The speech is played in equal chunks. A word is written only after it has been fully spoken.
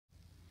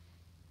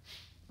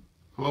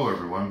Hello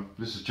everyone,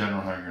 this is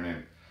General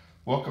Hagernain.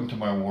 Welcome to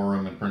my war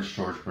room in Prince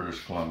George,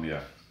 British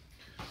Columbia.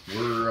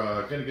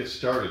 We're going to get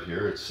started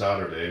here. It's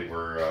Saturday.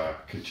 We're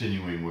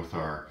continuing with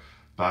our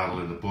Battle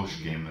in the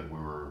Bush game that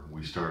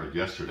we started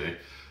yesterday.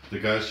 The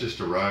guys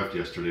just arrived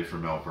yesterday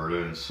from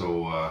Alberta, and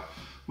so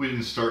we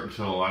didn't start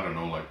until, I don't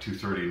know, like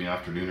 2:30 in the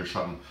afternoon or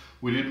something.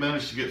 We did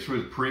manage to get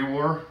through the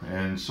pre-war,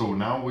 and so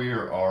now we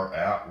are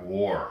at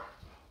war.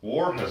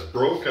 War has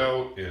broke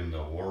out in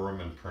the war room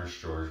in Prince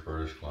George,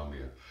 British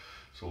Columbia.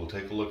 So we'll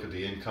take a look at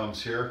the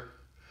incomes here.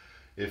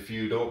 If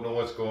you don't know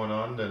what's going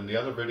on, then the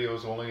other video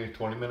is only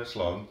 20 minutes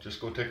long.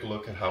 Just go take a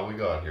look at how we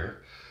got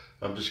here.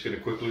 I'm just going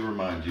to quickly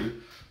remind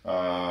you,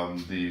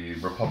 the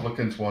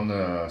Republicans won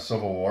the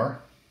Civil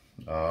War.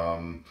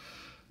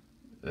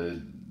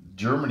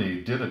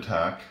 Germany did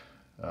attack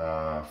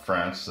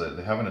France.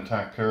 They haven't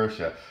attacked Paris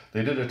yet.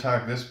 They did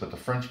attack this, but the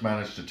French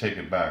managed to take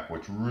it back,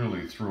 which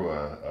really threw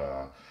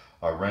a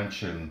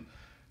wrench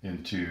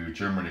into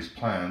Germany's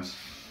plans.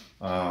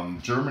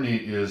 Germany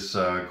is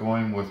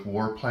going with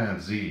War Plan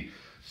Z.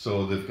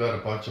 So they've got a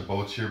bunch of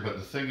boats here, but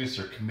the thing is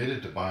they're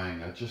committed to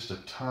buying just a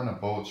ton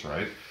of boats,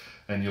 right?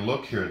 And you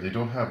look here, they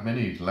don't have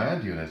many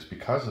land units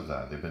because of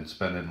that. They've been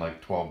spending like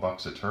 12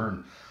 bucks a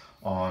turn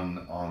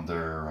on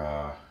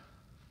their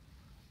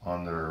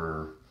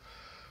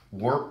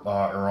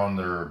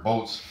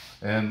boats.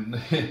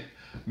 And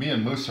me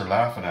and Moose are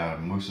laughing at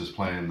him. Moose is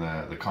playing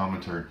the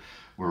commentary.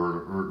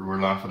 We're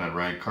laughing at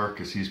Ryan Clark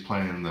because he's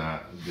playing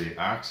the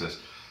Axis.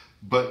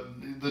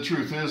 But the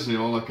truth is, you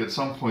know, like at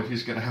some point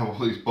he's going to have all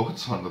these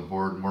boats on the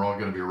board and we're all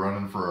going to be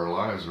running for our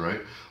lives,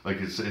 right? Like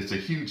it's a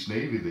huge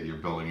navy that you're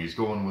building. He's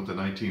going with the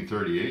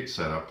 1938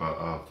 setup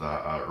of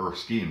the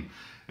scheme.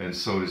 And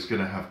so he's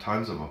going to have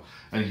tons of them.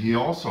 And he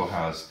also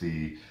has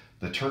the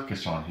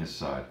Turkish on his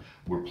side.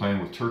 We're playing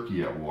with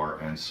Turkey at war,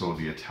 and so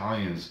the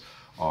Italians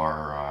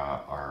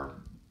are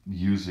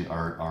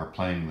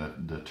playing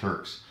the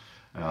Turks.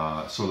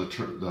 So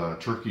the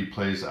Turkey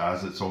plays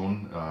as its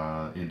own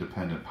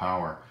independent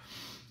power.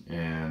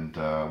 And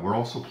we're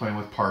also playing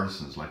with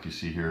partisans, like you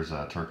see here is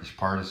a Turkish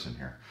partisan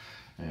here.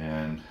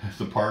 And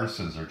the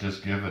partisans are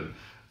just giving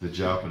the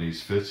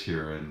Japanese fits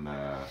here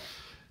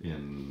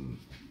in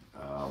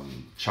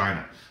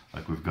China.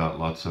 Like we've got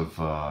lots of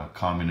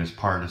communist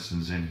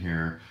partisans in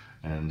here,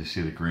 and you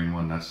see the green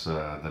one, that's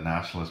the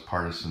nationalist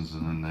partisans,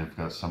 and then they've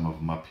got some of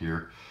them up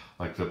here.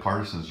 Like the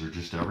partisans are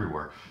just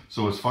everywhere.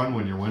 So it's fun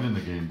when you're winning the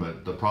game,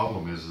 but the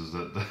problem is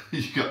that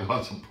you got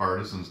lots of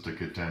partisans to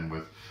contend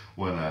with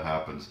when that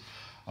happens.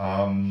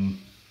 The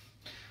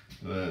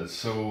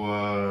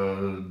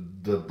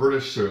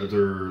British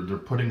they're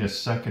putting a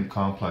second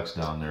complex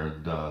down there.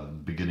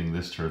 Beginning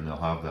this turn, they'll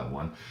have that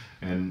one,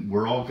 and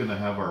we're all going to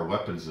have our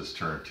weapons this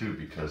turn too,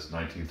 because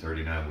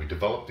 1939 we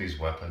developed these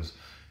weapons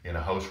in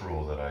a house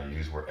rule that I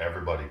use where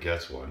everybody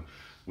gets one.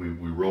 We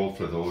rolled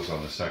for those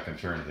on the second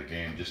turn of the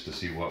game just to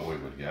see what we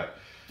would get,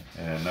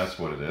 and that's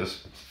what it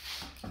is.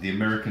 The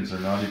Americans are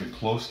not even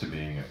close to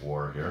being at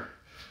war here.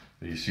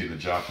 You see the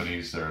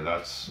Japanese there,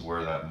 that's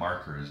where that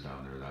marker is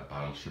down there, that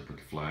battleship with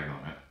the flag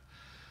on it.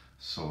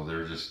 So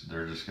they're just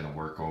going to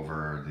work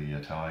over the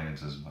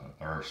Italians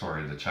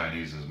the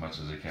Chinese as much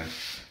as they can.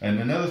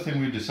 And another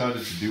thing we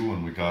decided to do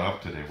when we got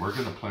up today, we're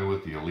going to play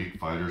with the elite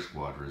fighter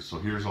squadrons. So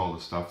here's all the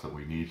stuff that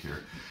we need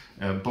here.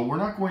 But we're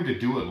not going to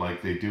do it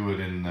like they do it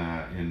in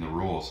the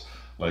rules,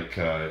 like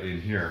in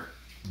here,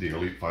 the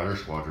elite fighter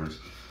squadrons.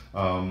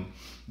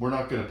 We're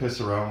not going to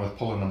piss around with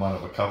pulling them out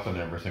of a cup and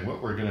everything.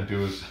 What we're going to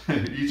do is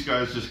each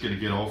guy's just going to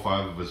get all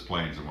 5 of his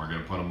planes, and we're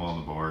going to put them on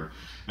the board,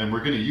 and we're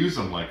going to use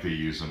them like they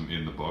use them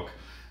in the book,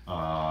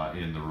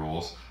 in the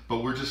rules.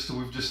 But we've just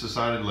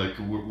decided, like,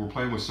 we're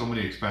playing with so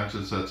many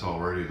expansion sets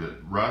already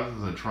that rather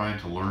than trying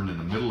to learn in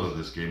the middle of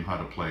this game how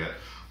to play it,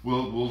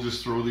 we'll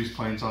just throw these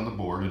planes on the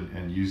board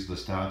and use the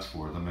stats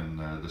for them and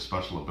the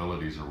special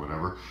abilities or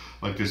whatever.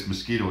 Like this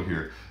Mosquito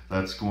here,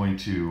 that's going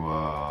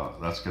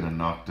to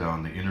knock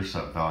down the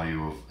intercept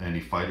value of any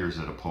fighters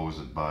that oppose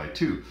it by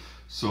 2.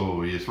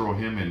 So you throw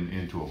him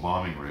into a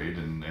bombing raid,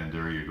 and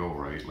there you go,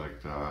 right?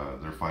 Like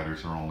their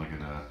fighters are only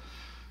going to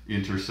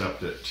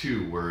intercept at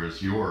 2,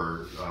 whereas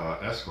your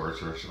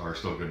escorts are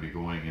still going to be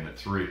going in at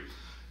 3.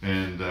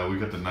 And we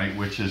got the Night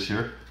Witches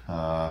here.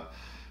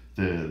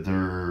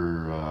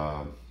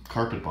 They're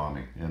carpet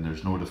bombing, and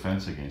there's no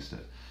defense against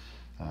it.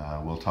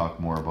 We'll talk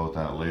more about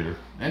that later.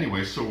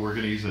 Anyway, so we're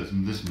going to use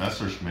this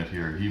Messerschmitt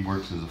here. He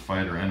works as a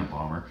fighter and a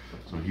bomber,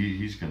 so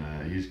he's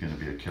gonna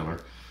be a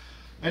killer.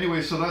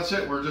 Anyway, so that's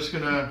it. We're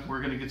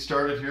gonna get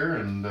started here,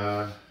 and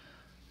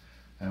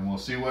we'll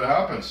see what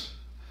happens.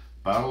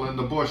 Battle in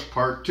the Bush,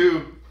 Part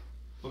 2.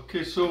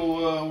 Okay,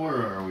 so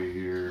where are we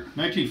here?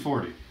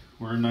 1940.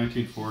 We're in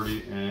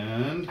 1940,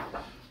 and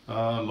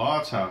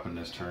lots happened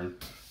this turn.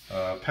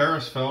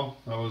 Paris fell.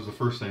 That was the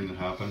first thing that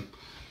happened,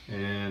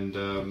 and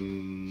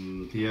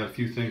he had a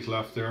few things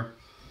left there.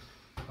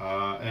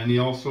 And he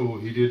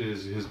did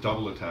his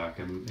double attack,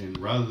 and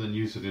rather than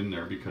use it in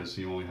there because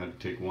he only had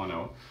to take one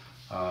out,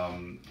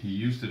 he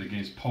used it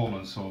against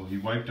Poland. So he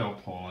wiped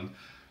out Poland,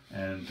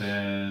 And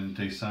then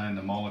they signed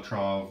the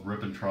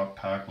Molotov-Ribbentrop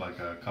Pact like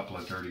a couple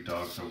of dirty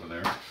dogs over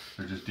there.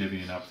 They're just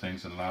divvying up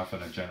things and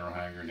laughing at General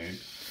Hand Grenade.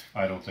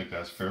 I don't think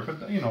that's fair,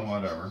 but you know,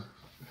 whatever.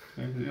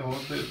 You know,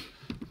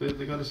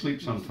 they gotta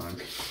sleep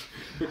sometimes.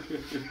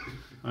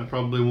 I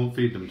probably won't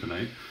feed them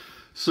tonight.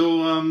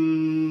 So,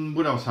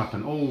 what else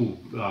happened? Oh,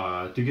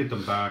 to get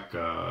them back,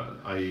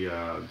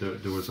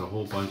 there was a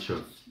whole bunch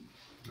of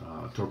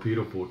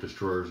torpedo boat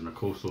destroyers in a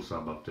coastal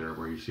sub up there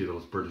where you see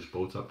those British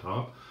boats up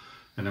top.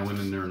 And I went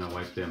in there and I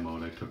wiped them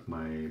out. I took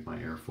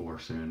my Air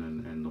Force in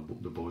and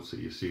the boats that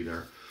you see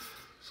there.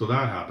 So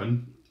that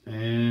happened.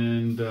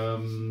 And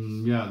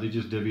yeah, they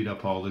just divvied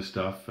up all this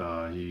stuff.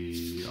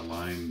 He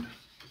aligned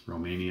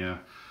Romania,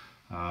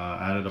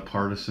 added a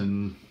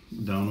partisan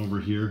down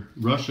over here.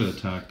 Russia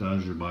attacked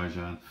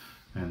Azerbaijan,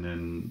 and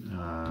then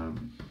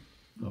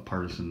a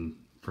partisan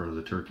for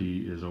the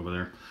Turkey is over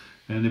there.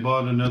 And they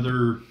bought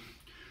another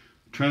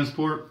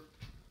transport.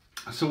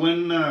 So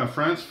when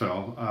France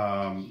fell,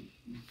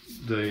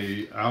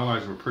 the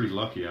Allies were pretty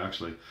lucky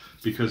actually,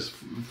 because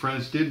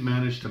France did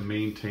manage to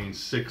maintain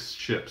 6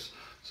 ships.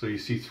 So you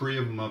see 3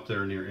 of them up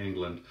there near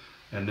England,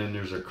 and then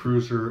there's a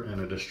cruiser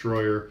and a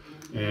destroyer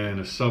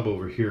and a sub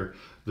over here.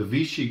 The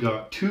Vichy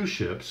got 2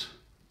 ships.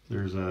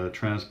 There's a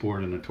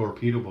transport and a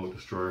torpedo boat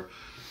destroyer,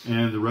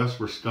 and the rest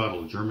were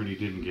scuttled. Germany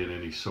didn't get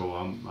any, so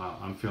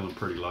I'm feeling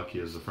pretty lucky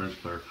as a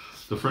French player.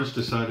 The French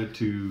decided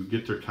to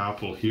get their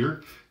capital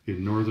here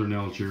in northern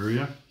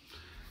Algeria.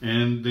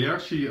 And they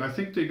actually, I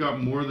think they got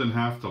more than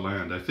half the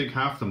land. I think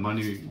half the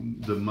money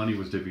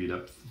was divvied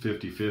up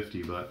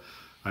 50-50, but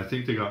I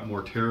think they got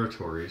more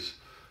territories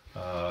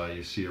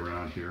you see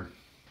around here.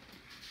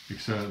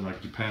 Except like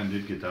Japan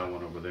did get that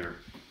one over there.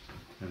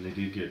 And they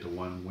did get the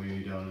one way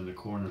down in the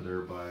corner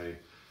there by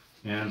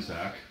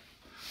Anzac.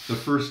 The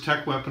first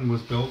tech weapon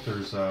was built.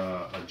 There's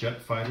a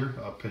jet fighter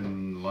up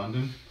in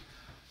London.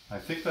 I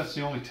think that's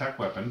the only tech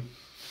weapon.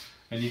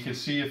 And you can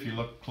see if you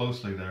look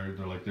closely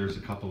there's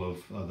a couple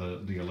of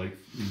the elite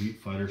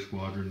fighter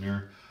squadron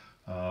there.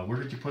 Where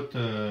did you put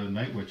the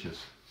Night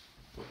Witches?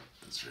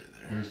 That's right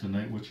there. There's the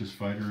Night Witches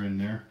fighter in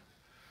there.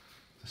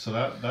 So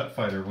that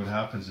fighter, what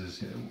happens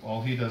is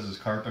all he does is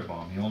carpet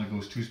bomb. He only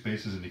goes 2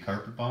 spaces and he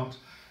carpet bombs,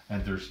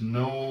 and there's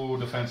no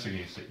defense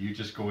against it. You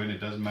just go in. It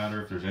doesn't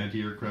matter if there's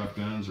anti-aircraft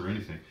guns or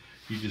anything.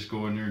 You just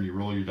go in there and you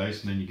roll your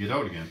dice and then you get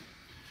out again.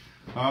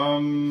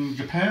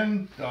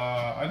 Japan,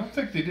 I don't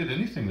think they did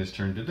anything this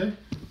turn, did they?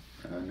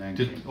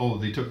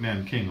 They took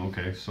Nanking.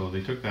 Okay, so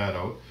they took that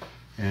out,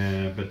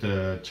 but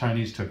the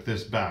Chinese took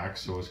this back,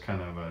 so it's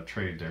kind of a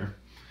trade there.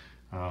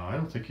 I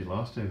don't think you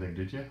lost anything,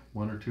 did you?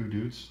 1 or 2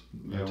 dudes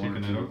taking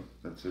it out.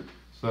 That's it.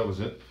 So that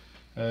was it.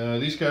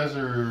 These guys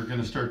are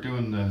going to start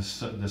doing the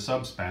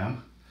sub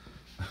spam.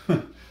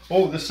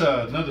 Oh, this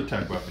another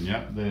tech weapon.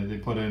 Yeah, they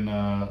put in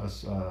a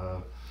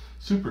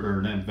super or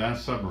an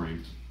advanced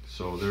submarine.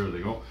 So there they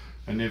go.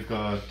 And they've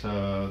got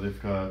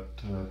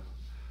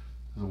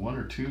 1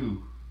 or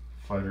 2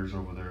 fighters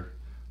over there.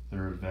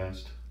 They're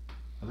advanced,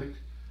 I think.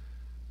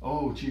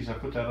 Oh, geez, I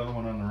put that other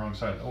one on the wrong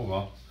side. Oh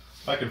well,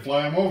 I can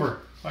fly them over.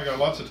 I got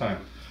lots of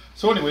time.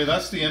 So anyway,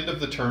 that's the end of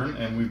the turn,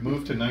 and we've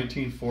moved to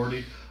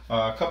 1940.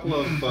 A couple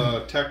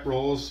of tech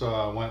rolls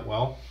went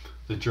well.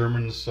 The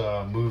Germans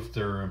moved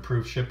their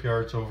improved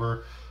shipyards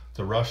over.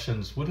 The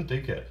Russians, what did they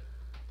get?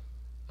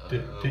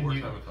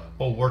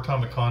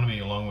 Wartime economy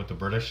along with the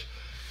British.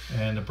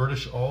 And the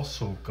British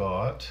also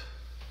got,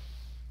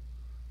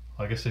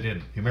 I guess they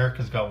didn't. The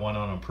Americans got one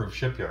on improved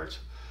shipyards.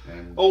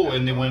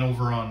 And they went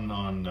over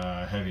on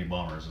heavy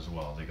bombers as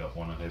well. They got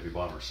one on heavy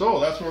bombers. So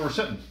that's where we're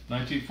sitting,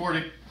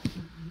 1940.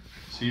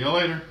 See you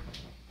later.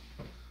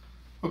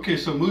 Okay,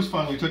 so Moose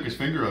finally took his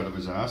finger out of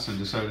his ass and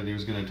decided he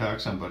was going to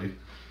attack somebody.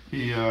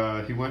 He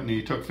went and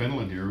he took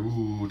Finland here.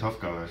 Ooh, tough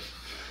guy.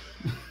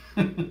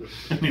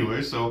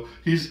 Anyway, so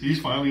he's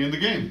finally in the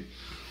game.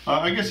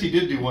 I guess he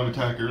did do one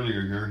attack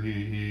earlier here.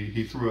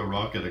 He threw a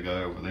rock at a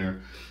guy over there,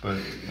 but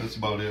that's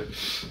about it.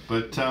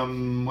 But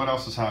what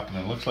else is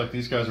happening? It looks like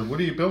these guys are. What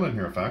are you building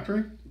here? A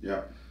factory?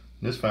 Yeah.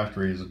 This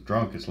factory is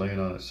drunk. It's laying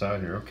on its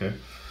side here. Okay.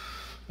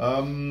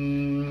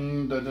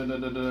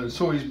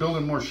 So he's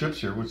building more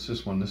ships here. What's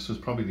this one? This is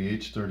probably the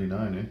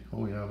H-39, eh?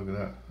 Oh yeah, look at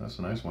that. That's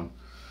a nice one.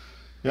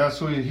 Yeah,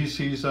 so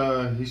he's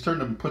starting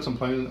to put some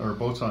planes or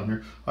boats on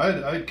here.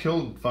 I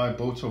killed 5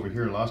 boats over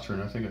here last turn.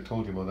 I think I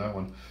told you about that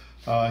one.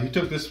 He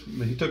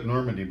took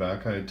Normandy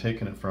back. I had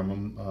taken it from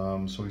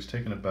him, so he's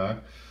taking it back.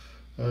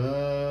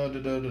 What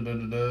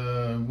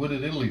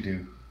did Italy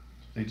do?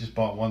 They just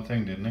bought one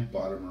thing, didn't they?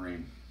 Bought a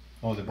Marine.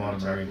 Oh, they bought a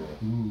Marine.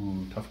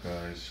 Ooh, tough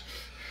guys.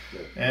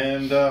 Yeah.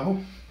 And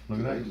oh, look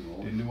at that.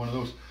 Didn't do one of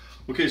those.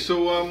 Okay,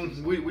 so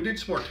we did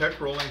some more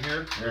tech rolling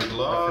here. There's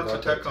lots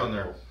of tech on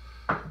there.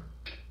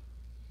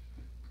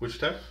 Which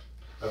tech?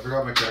 I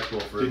forgot my tech roll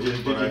for Did you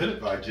hit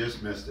it? I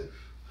just missed it.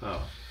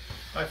 Oh,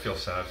 I feel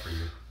sad for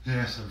you.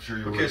 Yes, I'm sure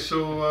you will. Okay,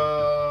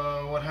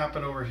 so what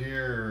happened over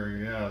here?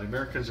 Yeah, the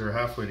Americans are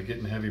halfway to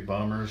getting heavy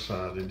bombers.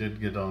 They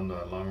did get on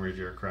the long-range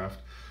aircraft.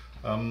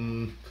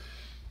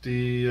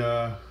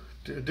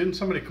 Didn't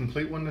somebody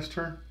complete one this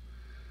turn?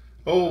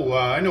 Oh,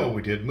 I know what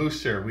we did.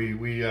 Moose there.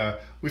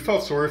 We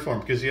felt sorry for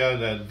him because he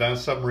had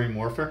advanced submarine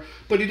warfare,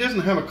 but he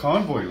doesn't have a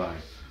convoy line.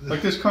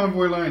 Like this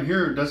convoy line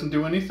here doesn't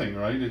do anything,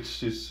 right? It's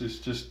just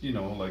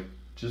like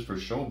just for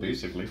show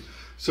basically.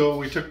 So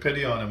we took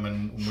pity on him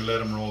and we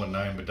let him roll a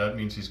 9, but that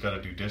means he's got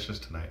to do dishes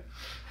tonight.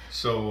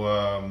 So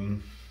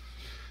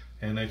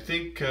and I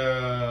think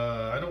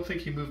I don't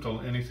think he moved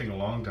anything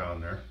along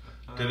down there.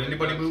 Did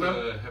anybody move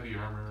up? Heavy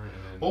armor.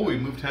 Oh, we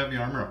moved heavy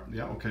armor up.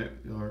 Yeah, okay.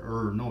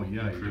 Or no,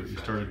 yeah, you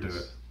started to do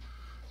it.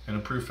 And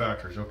improve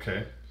factors,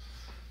 okay.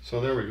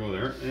 So there we go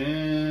there.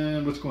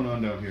 And what's going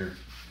on down here?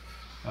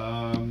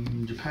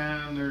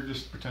 Japan, they're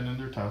just pretending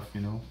they're tough,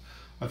 you know.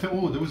 I think,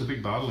 oh, there was a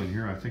big battle in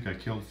here. I think I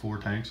killed 4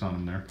 tanks on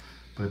him there.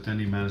 But then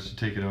he managed to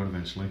take it out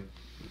eventually.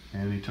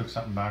 And he took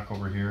something back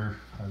over here.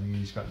 I think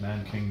he's got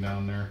Nanking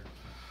down there.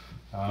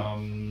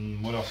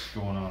 What else is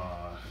going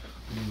on?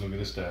 Look at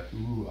this deck.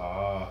 Ooh,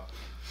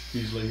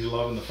 He's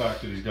loving the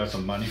fact that he's got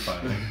some money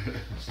finally.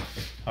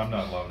 I'm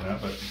not loving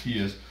that, but he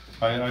is.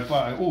 I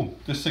thought, oh,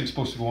 this thing's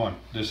supposed to go on.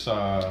 This,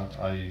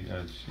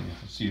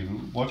 see,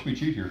 watch me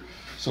cheat here.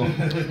 So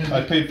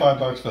I paid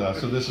 $5 for that,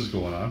 so this is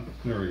going on.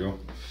 There we go.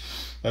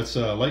 That's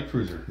a light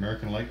cruiser,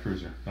 American light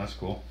cruiser. That's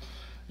cool.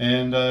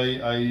 And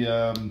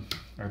I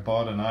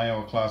bought an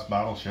Iowa class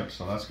battleship,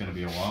 so that's going to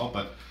be a while,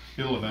 but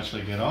it'll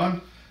eventually get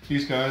on.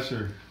 These guys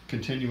are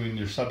continuing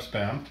their sub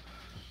spam.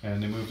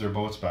 And they moved their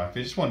boats back.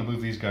 They just want to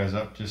move these guys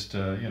up, just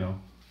you know,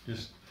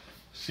 just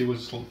see what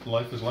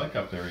life is like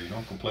up there. You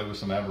know, go play with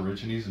some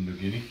Aborigines in New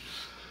Guinea.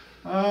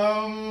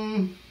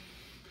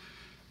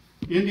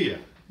 India.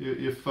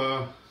 If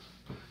the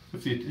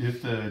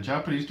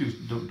Japanese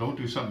don't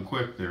do something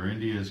quick there,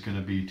 India is going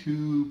to be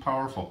too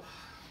powerful.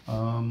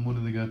 What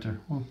do they got there?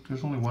 Well,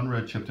 there's only one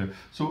red chip there.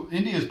 So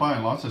India is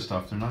buying lots of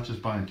stuff. They're not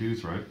just buying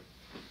dudes, right?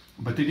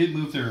 But they did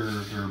move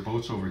their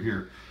boats over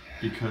here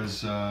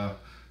because.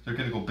 They're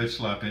going to go bitch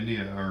slap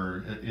India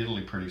or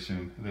Italy pretty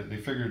soon. They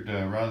figured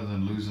rather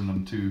than losing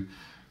them to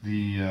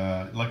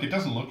the, like it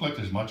doesn't look like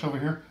there's much over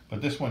here, but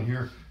this one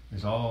here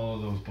is all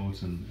those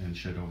boats and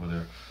shit over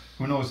there.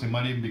 Who knows, they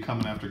might even be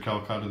coming after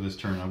Calcutta this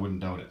turn, I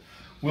wouldn't doubt it.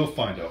 We'll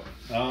find out.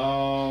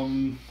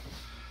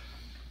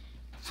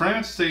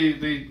 France, they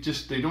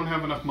don't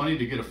have enough money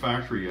to get a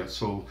factory yet,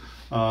 so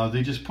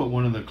they just put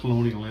one of the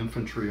colonial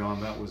infantry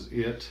on, that was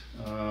it.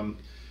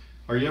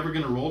 Are you ever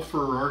going to roll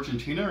for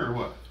Argentina or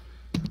what?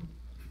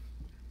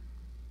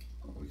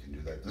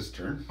 That this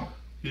turn.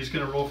 He's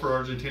going to roll for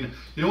Argentina.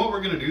 You know what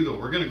we're going to do though?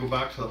 We're going to go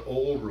back to the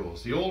old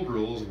rules. The old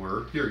rules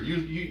were here.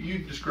 You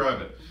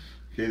describe it.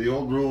 Okay, the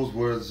old rules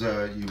was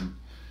you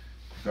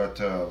got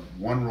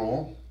one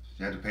roll.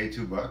 You had to pay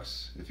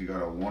 $2. If you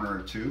got a 1 or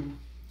a 2,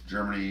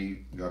 Germany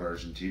got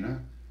Argentina,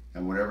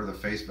 and whatever the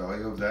face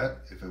value of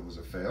that, if it was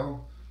a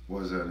fail,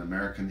 was an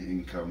American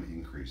income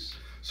increase.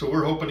 So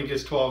we're hoping he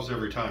gets 12s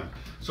every time.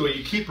 So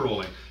you keep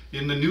rolling.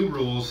 In the new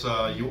rules,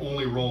 you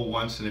only roll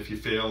once, and if you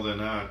fail, then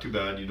too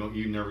bad.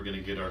 You're never going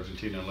to get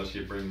Argentina unless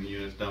you bring the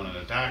units down and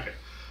attack it.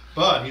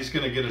 But he's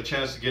going to get a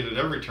chance to get it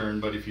every turn.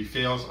 But if he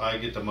fails, I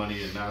get the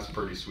money, and that's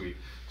pretty sweet.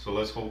 So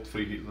let's hope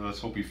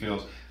he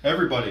fails.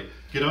 Everybody,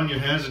 get on your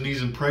hands and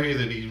knees and pray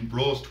that he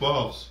rolls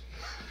 12s.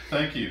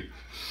 Thank you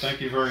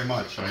very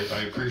much.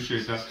 I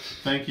appreciate that.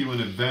 Thank you in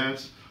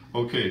advance.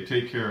 Okay,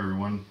 take care,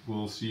 everyone.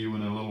 We'll see you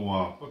in a little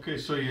while. Okay,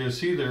 so you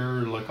see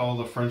there, like all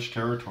the French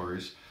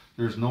territories.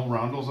 There's no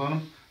roundels on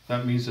them.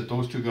 That means that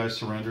those 2 guys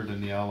surrendered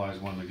and the Allies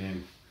won the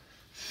game.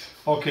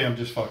 Okay, I'm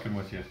just fucking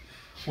with you.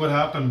 What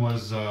happened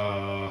was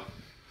Ryan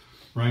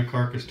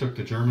Carcass took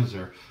the Germans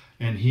there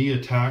and he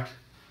attacked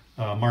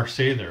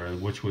Marseille there,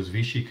 which was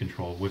Vichy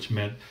controlled, which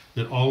meant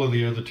that all of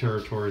the other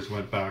territories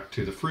went back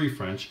to the Free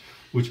French,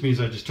 which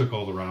means I just took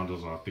all the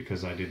roundels off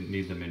because I didn't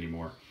need them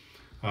anymore.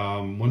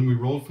 When we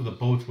rolled for the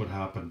boats, what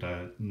happened?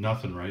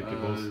 Nothing, right?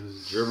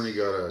 Germany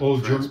got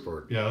a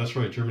transport. Yeah, that's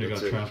right. Germany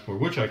got a transport,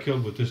 which I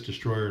killed with this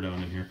destroyer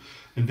down in here.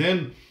 And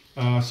then,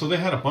 so they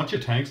had a bunch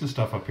of tanks and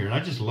stuff up here, and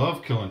I just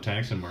love killing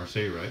tanks in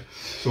Marseille, right?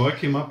 So I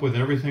came up with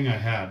everything I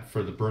had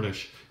for the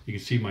British. You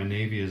can see my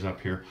navy is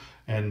up here,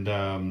 and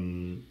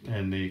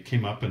they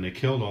came up and they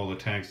killed all the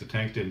tanks. The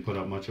tanks didn't put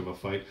up much of a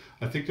fight.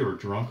 I think they were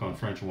drunk on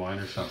French wine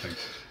or something.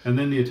 And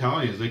then the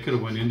Italians, they could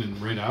have went in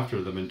and right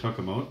after them and took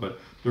them out, but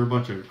they're a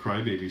bunch of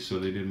crybabies, so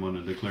they didn't want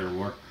to declare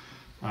war.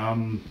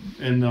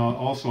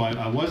 Also,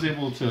 I was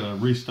able to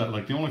restack.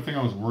 Like the only thing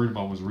I was worried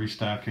about was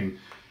restacking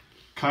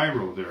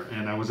Cairo there,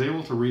 and I was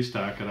able to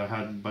restack it. I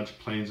had a bunch of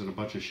planes and a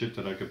bunch of shit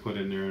that I could put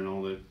in there, and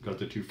all that. Got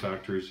the 2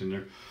 factories in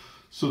there,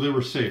 so they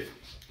were safe.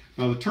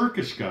 Now the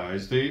Turkish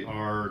guys, they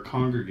are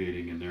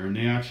congregating in there, and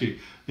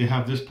they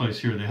have this place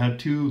here. They had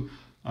 2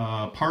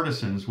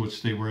 partisans,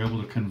 which they were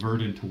able to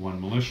convert into 1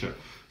 militia.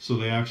 So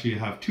they actually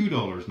have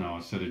 $2 now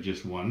instead of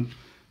just 1.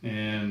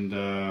 And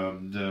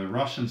the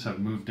Russians have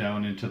moved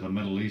down into the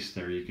Middle East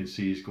there. You can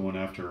see he's going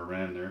after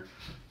Iran there.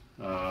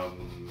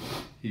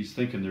 He's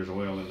thinking there's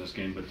oil in this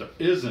game, but there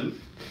isn't.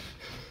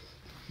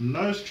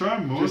 Nice try,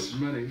 Moose. Just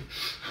money.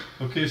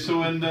 Okay,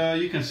 so and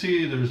you can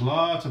see there's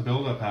lots of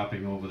buildup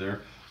happening over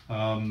there.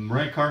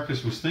 Rank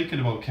Carcass was thinking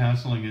about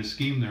canceling his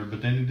scheme there,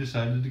 but then he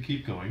decided to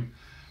keep going.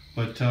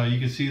 But you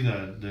can see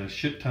the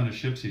shit ton of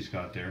ships he's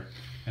got there.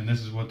 And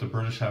this is what the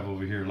British have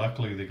over here.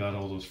 Luckily, they got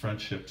all those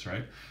French ships,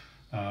 right?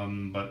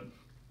 But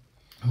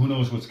who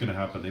knows what's going to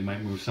happen. They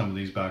might move some of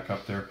these back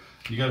up there.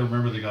 You got to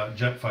remember they got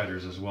jet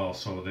fighters as well.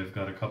 So they've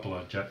got a couple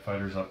of jet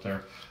fighters up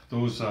there.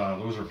 Those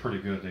are pretty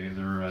good.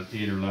 They're at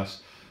 8 or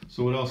less.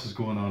 So what else is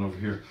going on over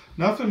here?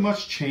 Nothing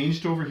much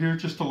changed over here.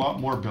 Just a lot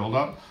more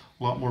buildup.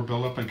 A lot more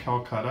buildup in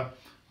Calcutta.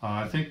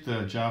 I think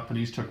the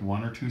Japanese took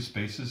 1 or 2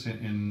 spaces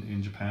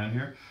in Japan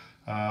here.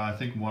 I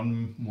think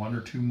one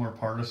or two more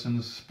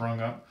partisans sprung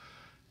up.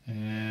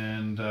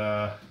 And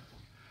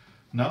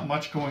not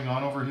much going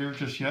on over here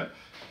just yet.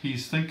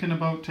 He's thinking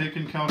about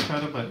taking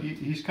Calcutta, but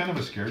he's kind of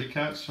a scaredy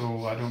cat,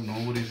 so I don't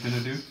know what he's going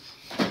to do.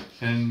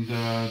 And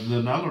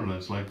the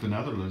Netherlands,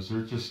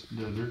 they're just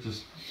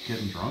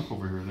getting drunk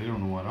over here. They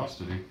don't know what else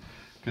to do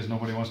because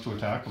nobody wants to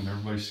attack them.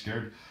 Everybody's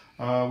scared.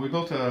 We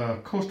built a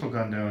coastal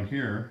gun down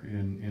here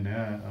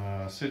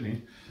in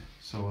Sydney,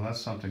 so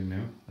that's something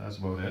new. That's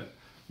about it.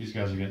 These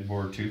guys are getting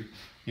bored too.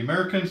 The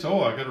Americans,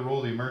 oh, I got to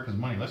roll the Americans'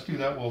 money. Let's do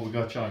that while we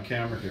got you on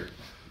camera here.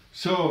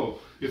 So,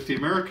 if the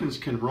Americans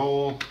can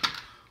roll,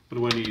 what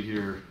do I need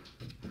here?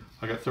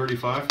 I got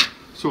 35.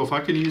 So if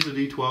I can use the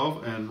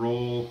D12 and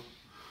roll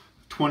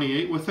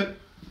 28 with it,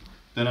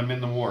 then I'm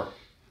in the war.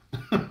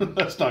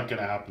 That's not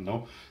going to happen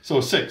though. So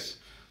 6.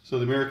 So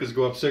the Americans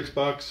go up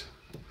 $6.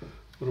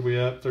 What are we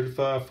at?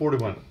 35,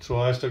 41. So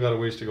I still got a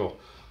ways to go.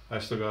 I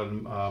still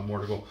got more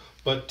to go.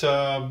 But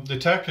the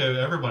tech,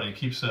 everybody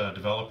keeps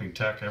developing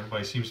tech.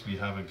 Everybody seems to be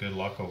having good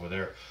luck over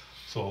there.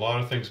 So a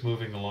lot of things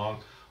moving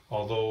along,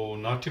 although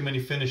not too many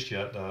finished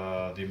yet.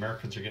 The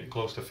Americans are getting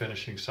close to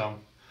finishing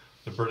some.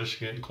 The British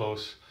are getting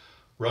close.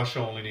 Russia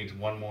only needs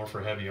 1 more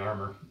for heavy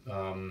armor.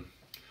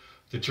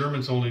 The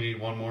Germans only need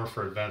 1 more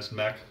for advanced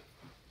mech.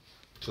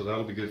 So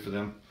that'll be good for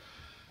them.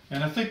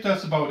 And I think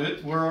that's about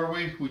it. Where are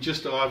we? We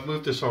just, I've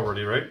moved this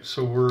already, right?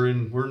 So we're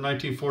in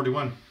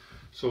 1941.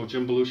 So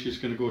Jim Belushi is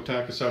going to go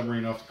attack a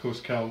submarine off the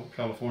coast of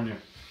California.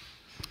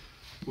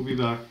 We'll be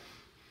back.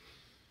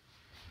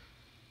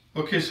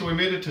 Okay, so we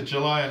made it to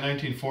July of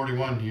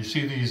 1941. You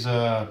see these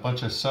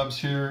bunch of subs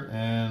here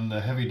and the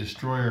heavy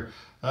destroyer.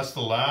 That's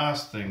the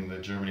last thing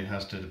that Germany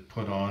has to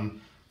put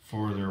on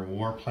for their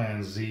War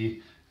Plan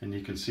Z. And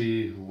you can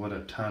see what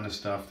a ton of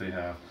stuff they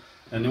have.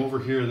 And over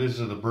here, these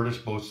are the British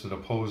boats that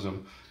oppose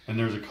them. And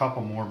there's a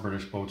couple more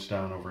British boats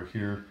down over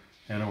here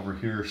and over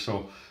here.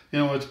 So, you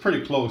know, it's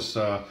pretty close.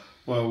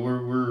 Well,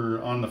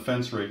 we're on the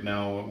fence right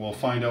now. We'll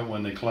find out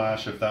when they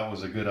clash if that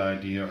was a good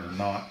idea or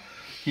not.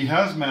 He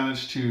has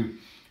managed to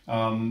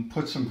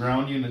put some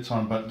ground units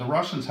on, but the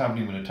Russians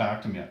haven't even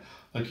attacked him yet.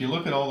 Like, you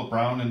look at all the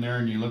brown in there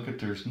and you look at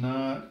there's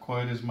not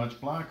quite as much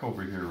black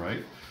over here,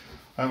 right?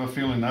 I have a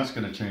feeling that's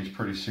going to change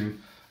pretty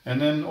soon. And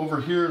then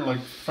over here,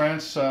 like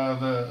France,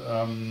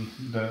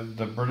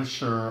 the British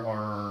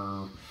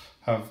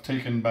have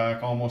taken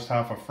back almost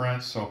half of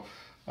France. So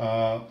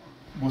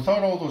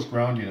without all those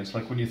ground units,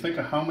 like when you think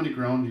of how many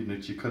ground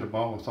units you could have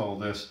bought with all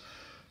this,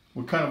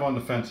 we're kind of on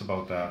the fence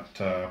about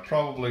that.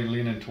 Probably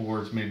leaning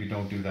towards maybe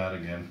don't do that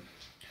again.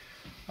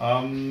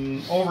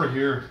 Over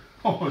here,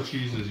 oh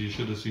Jesus, you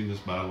should have seen this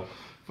battle.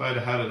 If I had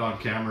had it on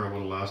camera, it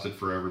would have lasted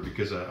forever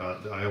because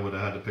I would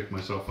have had to pick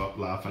myself up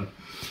laughing.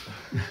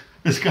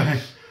 This guy,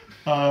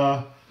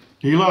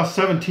 he lost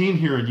 17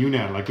 here in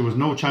Yunnan. Like, there was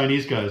no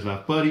Chinese guys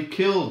left, but he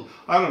killed,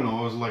 I don't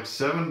know, it was like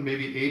 700,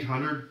 maybe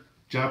 800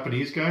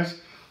 Japanese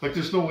guys. Like,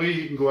 there's no way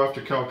he can go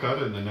after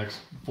Calcutta in the next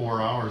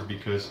 4 hours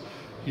because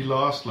he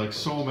lost like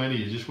so many,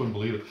 you just wouldn't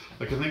believe it.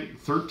 Like, I think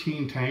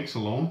 13 tanks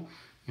alone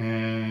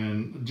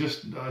and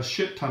just a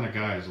shit ton of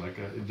guys. Like,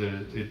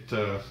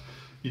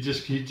 he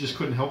just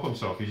couldn't help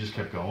himself. He just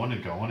kept going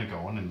and going and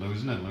going and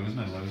losing and losing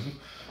and losing.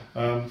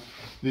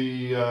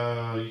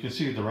 You can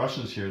see the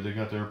Russians here, they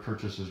got their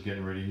purchases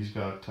getting ready. He's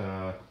got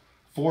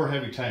 4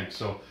 heavy tanks,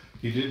 so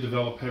he did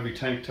develop heavy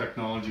tank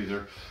technology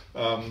there.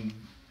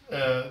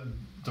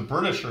 The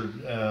British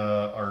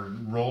are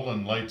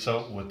rolling lights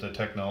out with the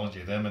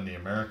technology, them and the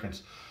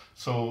Americans.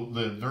 So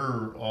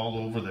they're all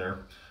over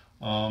there.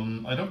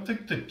 I don't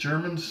think the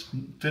Germans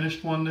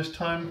finished one this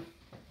time.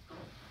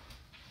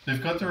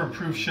 They've got their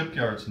improved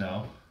shipyards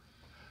now,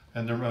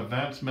 and their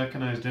advanced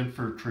mechanized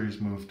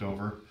infantry's moved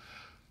over.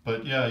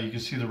 But yeah, you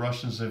can see the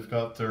Russians, they've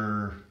got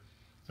their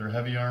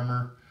heavy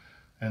armor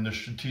and their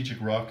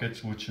strategic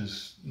rockets, which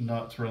is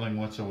not thrilling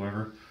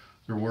whatsoever.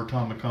 Their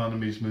wartime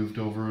economy's moved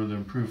over, the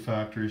improved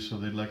factories, so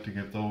they'd like to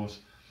get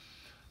those.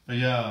 But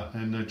yeah,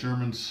 and the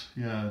Germans,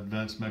 yeah,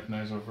 advanced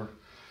mechanized over.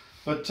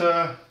 But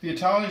the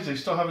Italians, they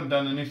still haven't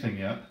done anything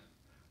yet.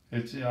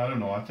 It's, I don't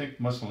know, I think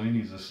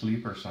Mussolini's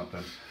asleep or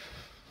something.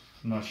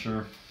 I'm not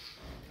sure.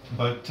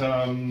 But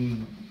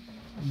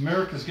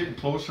America's getting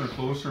closer and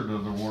closer to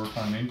the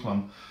wartime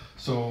income,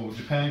 so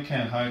Japan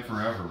can't hide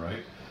forever,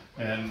 right?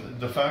 And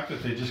the fact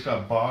that they just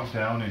got bogged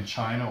down in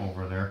China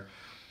over there,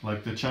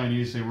 like the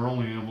Chinese, they were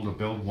only able to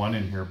build 1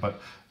 in here,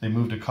 but they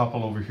moved a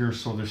couple over here,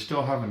 so they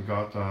still haven't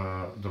got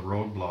the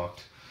road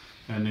blocked.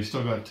 and they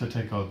still got to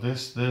take out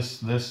this,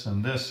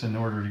 and this in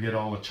order to get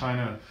all of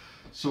China.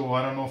 So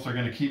I don't know if they're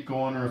going to keep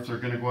going or if they're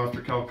going to go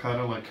after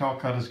Calcutta. Like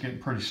Calcutta's getting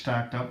pretty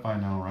stacked up by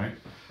now, right?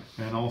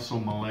 And also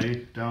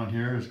Malay down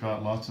here has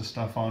got lots of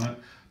stuff on it.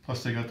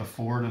 Plus they got the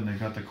Ford and they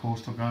got the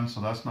coastal gun, so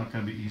that's not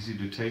going to be easy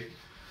to take.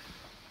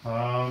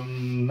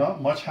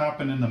 Not much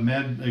happened in the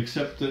Med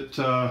except that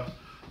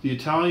the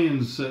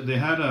Italians, they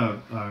had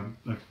a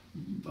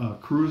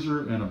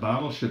cruiser and a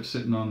battleship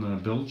sitting on the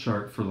build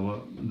chart for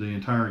the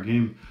entire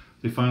game.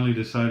 They finally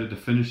decided to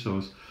finish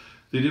those.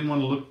 They didn't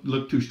want to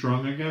look too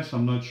strong, I guess.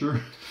 I'm not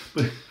sure.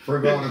 But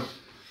Forgot him.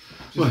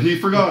 well, he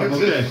forgot him.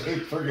 Okay.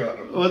 Forgot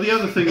him. Well, the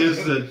other thing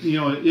is that, you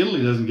know,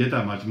 Italy doesn't get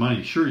that much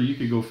money. Sure, you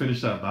could go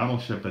finish that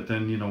battleship, but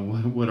then, you know,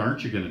 what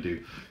aren't you going to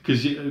do?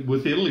 Because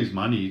with Italy's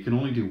money, you can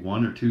only do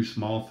 1 or 2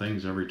 small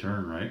things every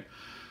turn, right?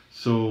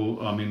 So,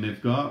 I mean,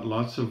 they've got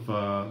lots of,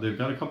 they've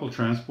got a couple of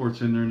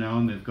transports in there now,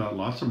 and they've got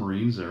lots of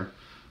Marines there.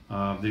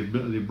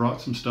 They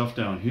brought some stuff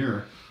down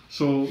here.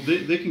 So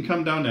they can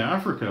come down to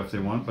Africa if they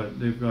want, but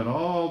they've got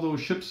all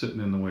those ships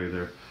sitting in the way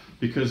there.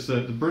 Because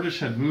the British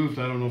had moved,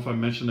 I don't know if I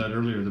mentioned that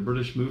earlier, the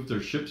British moved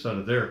their ships out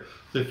of there.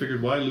 They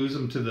figured, why lose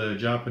them to the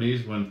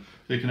Japanese when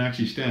they can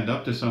actually stand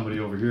up to somebody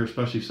over here,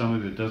 especially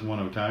somebody that doesn't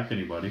want to attack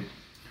anybody.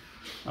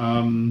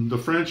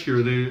 The French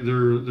here,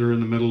 they're in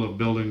the middle of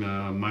building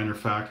a minor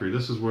factory.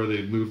 This is where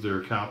they moved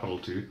their capital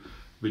to.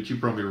 But you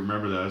probably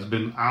remember that. It's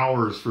been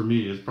hours for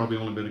me. It's probably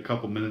only been a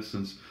couple minutes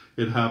since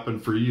it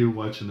happened for you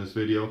watching this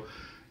video.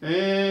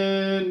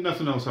 And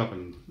nothing else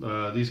happened.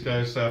 These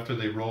guys, after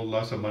they rolled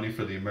lots of money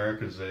for the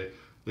Americans, they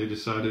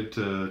decided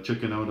to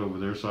chicken out over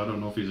there. So I don't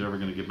know if he's ever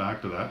going to get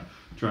back to that,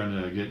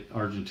 trying to get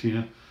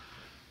Argentina.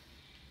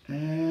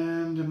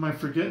 And am I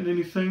forgetting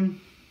anything?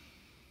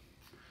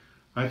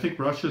 I think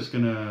Russia's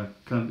gonna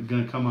come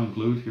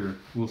unglued here.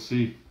 We'll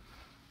see.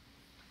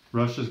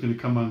 Russia's gonna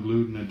come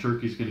unglued, and then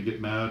Turkey's gonna get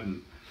mad,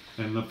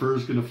 and the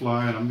fur's gonna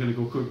fly, and I'm gonna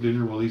go cook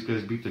dinner while these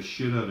guys beat the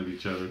shit out of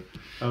each other.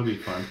 That'll be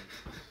fun.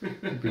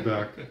 I'll be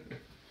back.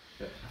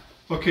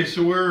 Okay,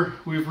 so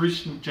we've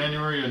reached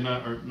January of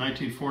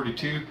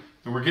 1942,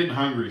 and we're getting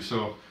hungry,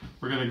 so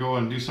we're gonna go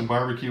and do some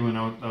barbecuing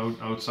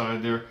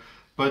outside there.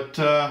 But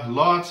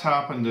lots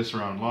happened this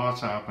round.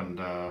 Lots happened.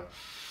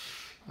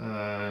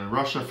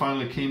 Russia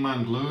finally came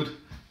unglued,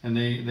 and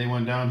they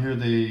went down here.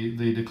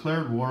 They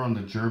declared war on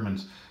the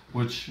Germans,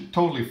 which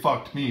totally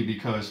fucked me,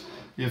 because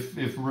if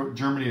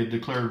Germany had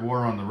declared war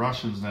on the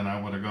Russians, then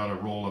I would have got a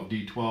roll of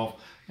D12,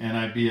 and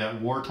I'd be at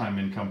wartime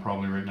income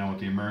probably right now with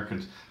the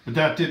Americans. But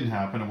that didn't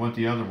happen. It went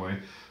the other way.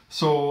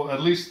 So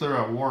at least they're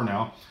at war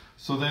now.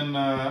 So then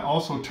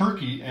also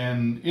Turkey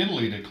and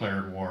Italy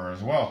declared war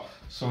as well.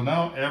 So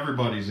now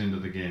everybody's into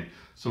the game.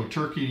 So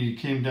Turkey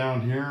came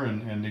down here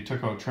and they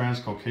took out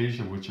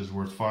Transcaucasia, which is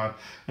worth 5.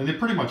 And they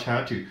pretty much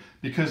had to,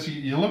 because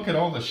you look at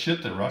all the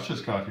shit that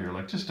Russia's got here,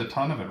 like just a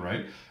ton of it,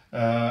 right?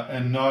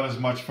 And not as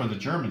much for the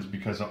Germans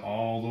because of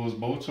all those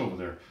boats over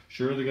there.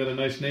 Sure, they got a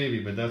nice navy,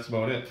 but that's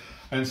about it.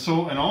 And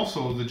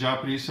also the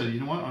Japanese said, you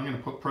know what, I'm going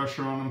to put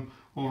pressure on them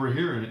over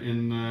here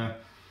in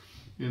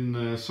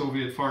the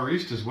Soviet Far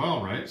East as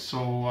well, right?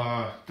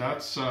 So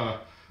that's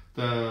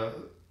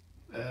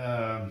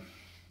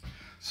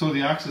so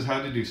the Axis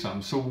had to do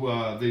something. So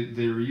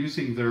they were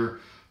using their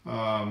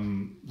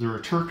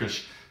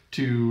Turkish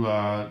to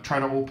try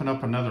to open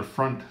up another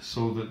front,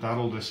 so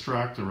that'll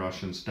distract the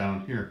Russians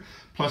down here.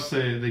 Plus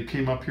they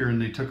came up here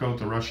and they took out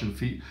the Russian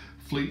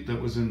fleet that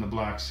was in the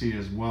Black Sea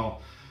as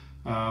well,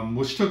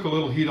 which took a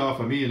little heat off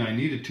of me, and I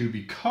needed to,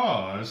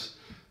 because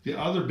the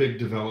other big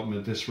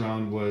development this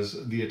round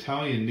was the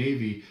Italian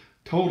Navy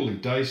totally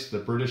diced the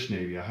British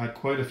Navy. I had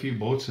quite a few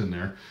boats in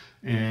there,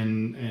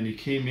 and he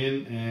came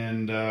in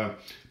and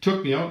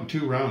took me out in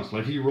 2 rounds.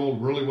 Like, he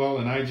rolled really well,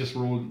 and I just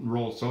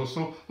rolled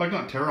so-so. Like,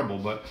 not terrible,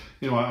 but,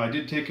 you know, I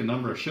did take a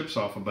number of ships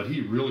off him, but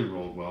he really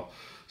rolled well.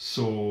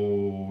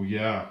 So,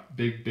 yeah,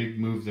 big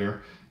move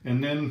there.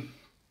 And then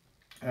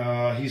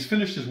he's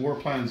finished his War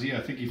Plan Z.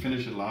 I think he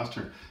finished it last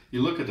turn.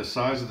 You look at the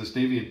size of this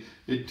Navy,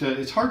 and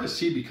it's hard to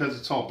see because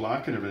it's all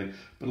black and everything,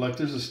 but, like,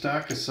 there's a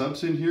stack of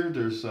subs in here.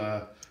 There's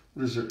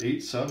what is there,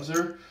 8 subs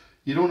there?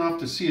 You don't have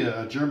to see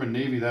a German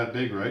Navy that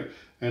big, right?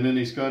 And then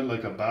he's got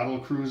like a battle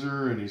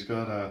cruiser, and he's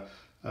got a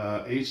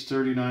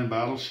H-39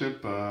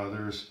 battleship.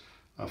 There's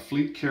a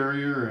fleet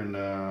carrier and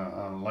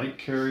a light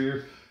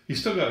carrier. He's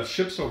still got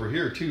ships over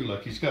here too.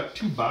 Like, he's got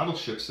 2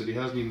 battleships that he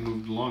hasn't even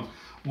moved along.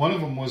 One of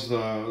them was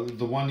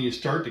the one you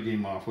start the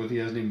game off with. He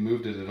hasn't even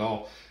moved it at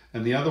all.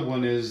 And the other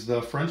one is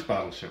the French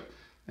battleship.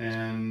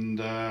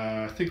 And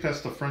I think that's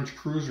the French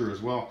cruiser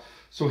as well.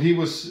 So he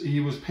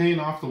was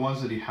paying off the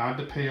ones that he had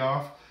to pay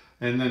off,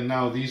 and then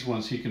now these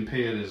ones he can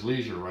pay at his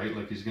leisure, right?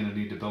 Like, he's going to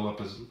need to build up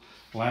his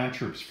land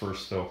troops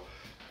first, though.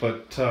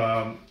 But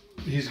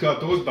he's got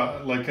those,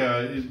 like,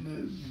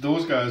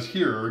 those guys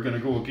here are going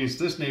to go against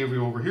this navy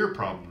over here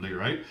probably,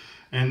 right?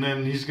 And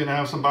then he's going to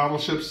have some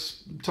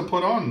battleships to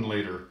put on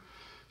later.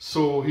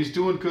 So he's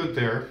doing good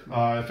there.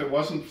 If it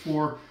wasn't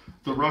for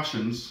the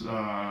Russians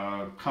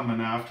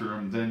coming after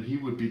him, then he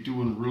would be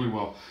doing really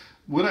well.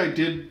 what I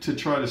did to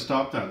try to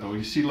stop that though,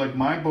 you see like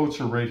my boats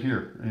are right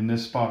here in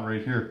this spot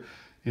right here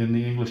in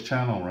the English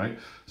Channel, right?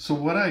 So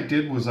what I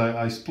did was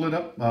I split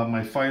up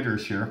my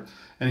fighters here,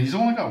 and he's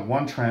only got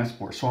one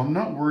transport, so I'm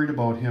not worried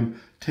about him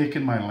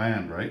taking my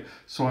land, right?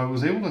 So I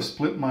was able to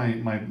split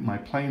my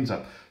planes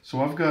up.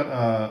 So I've got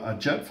a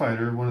jet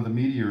fighter, one of the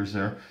Meteors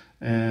there,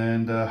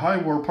 and a high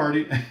war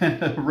party,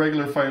 and a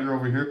regular fighter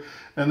over here.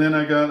 And then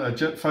I got a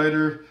jet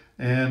fighter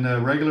and a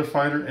regular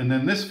fighter, and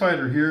then this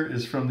fighter here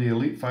is from the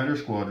elite fighter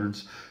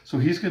squadrons, so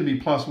he's going to be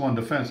 +1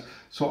 defense.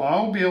 So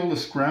I'll be able to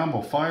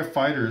scramble 5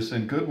 fighters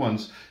and good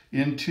ones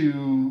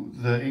into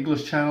the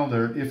English Channel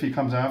there if he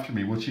comes after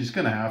me, which he's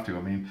going to have to.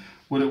 I mean,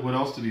 what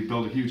else did he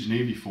build a huge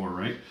navy for,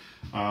 right?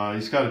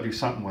 He's got to do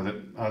something with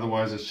it,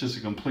 otherwise it's just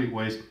a complete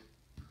waste.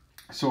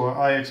 So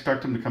I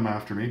expect him to come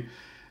after me.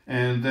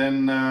 And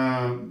then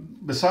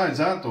besides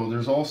that though,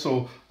 there's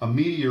also a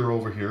Meteor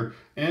over here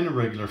and a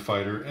regular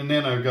fighter. And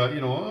then I've got,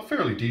 you know, a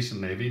fairly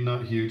decent navy,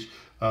 not huge.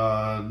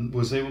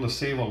 Was able to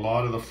save a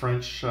lot of the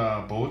French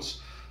boats,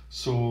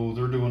 so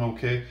they're doing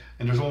okay.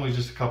 And there's only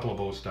just a couple of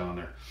boats down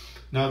there.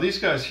 Now these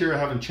guys here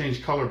haven't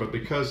changed color, but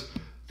because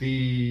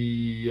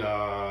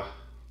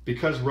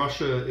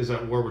Russia is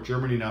at war with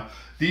Germany now,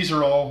 these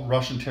are all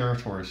Russian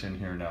territories in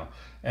here now.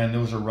 And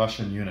those are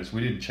Russian units.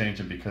 We didn't change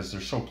them because they're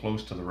so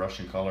close to the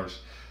Russian colors.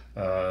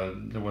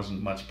 There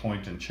wasn't much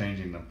point in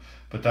changing them.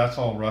 But that's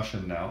all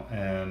Russian now.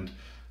 And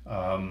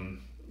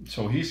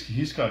so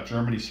he's got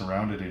Germany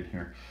surrounded in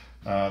here.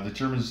 The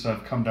Germans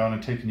have come down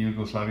and taken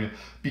Yugoslavia.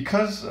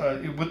 Because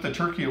with the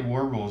Turkey at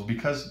war rules,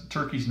 because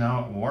Turkey's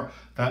now at war,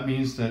 that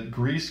means that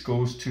Greece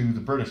goes to the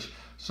British.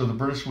 So the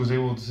British was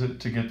able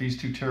to get these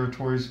 2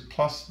 territories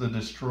plus the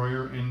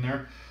destroyer in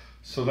there.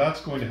 So that's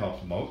going to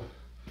help them out.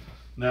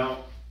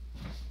 Now,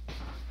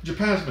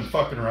 Japan's been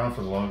fucking around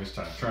for the longest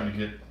time trying to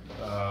get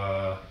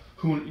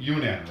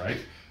Yunnan, right?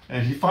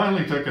 And he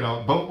finally took it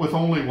out, but with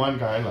only one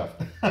guy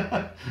left.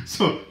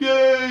 So,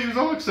 yay, he was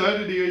all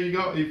excited.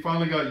 He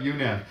finally got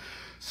Yunnan.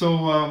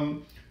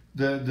 So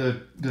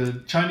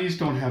the Chinese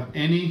don't have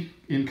any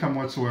income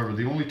whatsoever.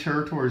 The only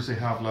territories they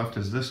have left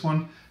is this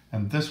one,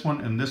 and this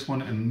one, and this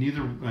one, and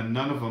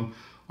none of them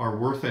are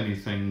worth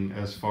anything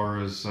as far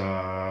as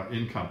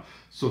income.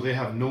 So they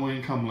have no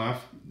income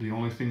left. The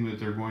only thing that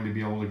they're going to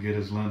be able to get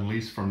is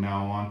Lend-Lease from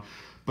now on.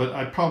 But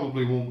I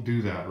probably won't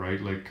do that, right?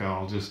 Like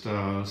I'll just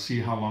see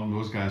how long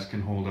those guys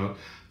can hold out,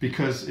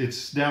 because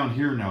it's down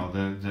here now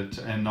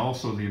and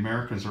also the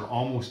Americans are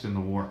almost in the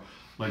war.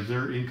 Like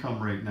their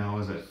income rate now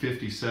is at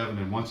 57,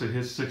 and once it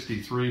hits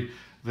 63,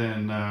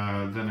 then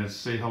it's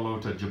say hello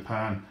to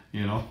Japan.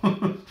 You know,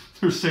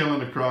 they're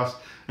sailing across,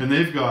 and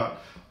they've got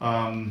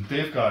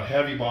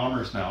heavy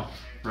bombers now,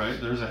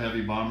 right? There's a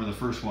heavy bomber, the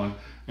first one,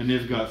 and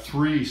they've got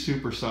 3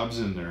 super subs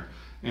in there.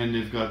 And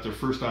they've got their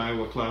first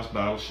Iowa class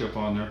battleship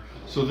on there,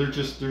 so they're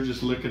just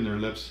licking their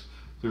lips.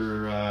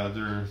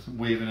 They're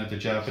waving at the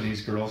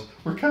Japanese girls.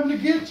 We're coming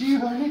to get you,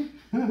 honey.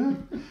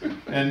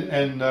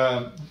 and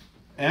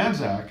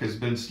Anzac has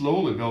been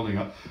slowly building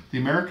up. The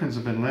Americans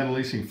have been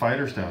Lend-Leasing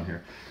fighters down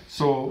here,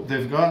 so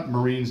they've got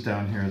Marines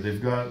down here.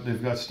 They've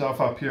got stuff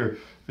up here.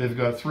 They've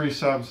got 3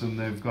 subs, and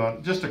they've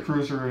got just a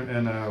cruiser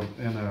and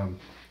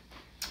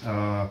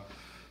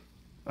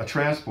a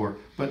transport,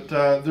 but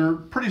they're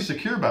pretty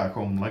secure back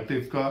home. Like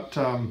they've got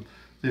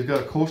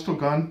a coastal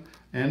gun,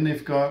 and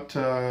they've got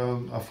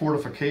a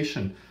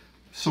fortification,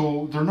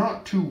 so they're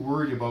not too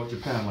worried about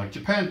Japan. Like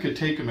Japan could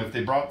take them if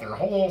they brought their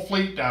whole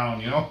fleet down,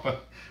 you know.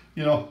 But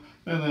you know,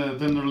 then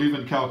they're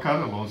leaving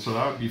Calcutta alone, so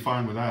I would be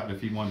fine with that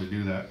if he wanted to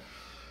do that.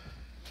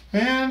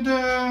 And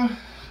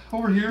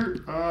over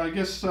here, I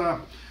guess.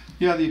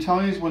 Yeah, the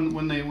Italians,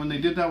 when they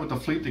did that with the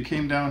fleet, they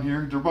came down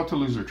here. They're about to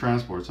lose their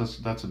transports.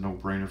 That's a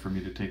no-brainer for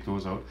me to take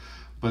those out.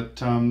 But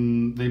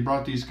they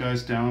brought these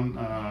guys down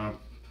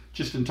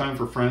just in time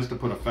for France to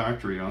put a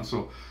factory on.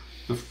 So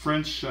the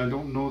French, I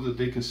don't know that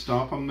they can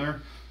stop them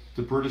there.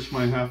 The British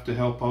might have to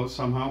help out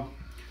somehow.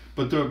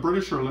 But the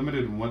British are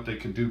limited in what they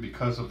can do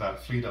because of that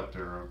fleet up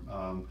there.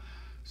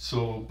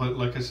 But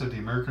like I said, the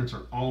Americans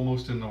are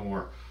almost in the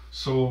war.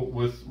 So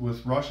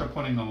with Russia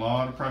putting a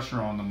lot of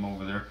pressure on them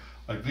over there,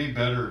 like they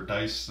better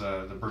dice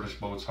the British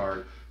boats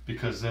hard,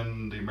 because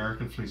then the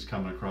American fleet's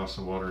coming across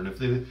the water, and if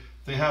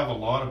they have a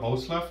lot of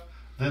boats left,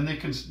 then they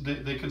can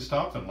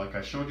stop them. Like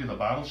I showed you the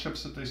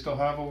battleships that they still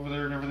have over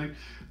there and everything.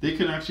 They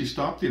can actually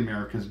stop the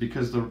Americans,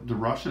 because the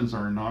Russians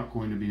are not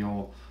going to be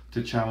able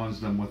to challenge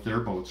them with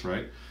their boats,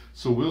 right?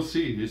 So we'll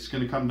see. It's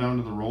going to come down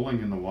to the rolling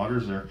in the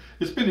waters there.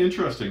 It's been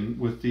interesting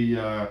with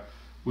the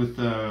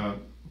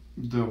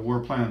War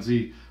Plan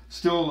Z.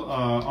 Still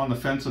on the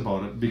fence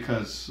about it,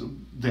 because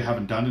they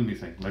haven't done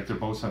anything. Like their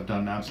boats have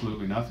done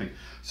absolutely nothing.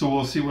 So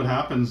we'll see what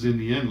happens in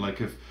the end.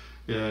 Like if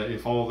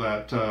all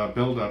that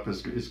build-up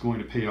is going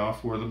to pay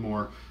off for them,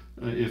 or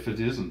if it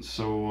isn't.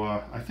 So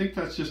I think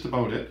that's just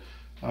about it.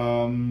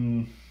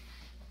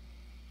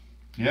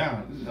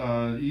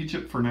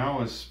 Egypt for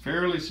now is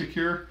fairly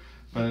secure,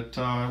 but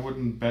I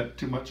wouldn't bet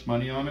too much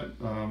money on it.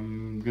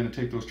 I'm going to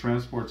take those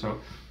transports out,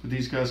 but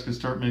these guys can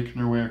start making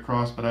their way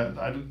across,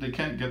 but they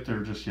can't get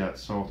there just yet.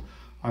 So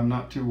I'm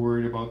not too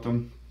worried about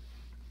them.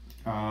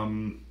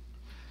 And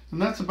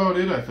that's about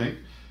it, I think.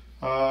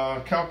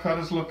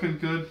 Calcutta's looking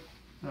good.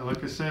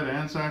 Like I said,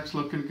 Anzac's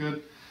looking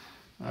good.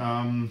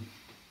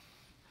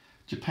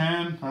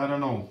 Japan, I don't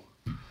know.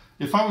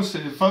 If I was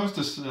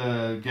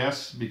to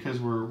guess, because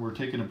we're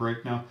taking a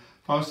break now,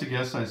 if I was to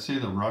guess, I'd say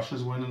that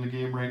Russia's winning the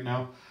game right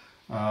now.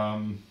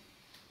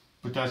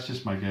 But that's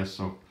just my guess.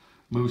 So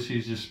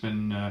Moosey's just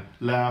been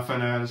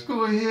laughing at us.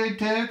 Go ahead,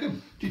 attack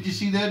him. Did you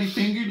see that? He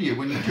fingered you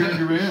when you turned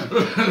around.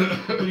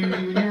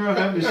 when you were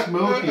having a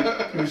smoke,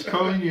 he was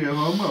calling you a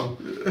homo.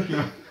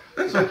 Yeah.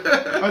 So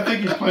I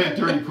think he's playing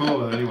dirty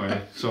cool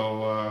anyway.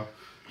 So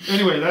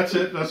anyway, that's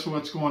it. That's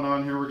what's going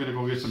on here. We're gonna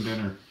go get some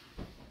dinner.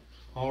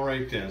 All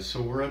right then. So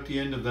we're at the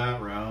end of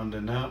that round,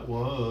 and that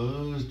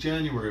was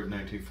January of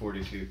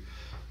 1942,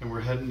 and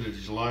we're heading to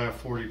July of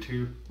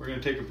 42. We're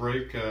gonna take a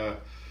break.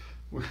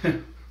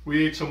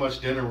 We ate so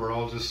much dinner, we're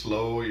all just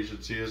slow. You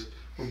should see us.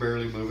 We're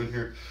barely moving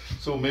here.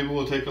 So maybe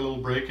we'll take a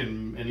little break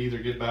and either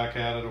get back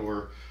at it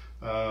or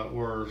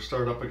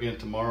start up again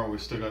tomorrow.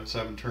 We've still got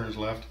 7 turns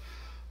left.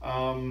 The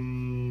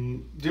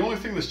only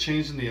thing that's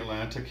changed in the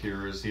Atlantic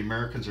here is the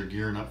Americans are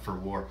gearing up for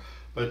war.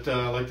 But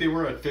like they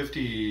were at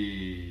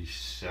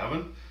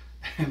 57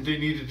 and they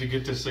needed to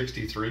get to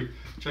 63.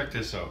 Check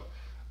this out.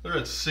 They're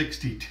at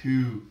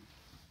 62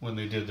 when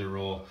they did their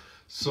roll.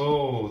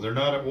 So they're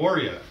not at war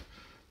yet.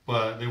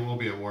 But they will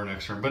be at war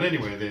next term. But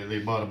anyway, they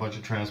bought a bunch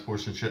of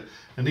transports and shit.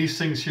 And these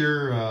things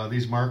here,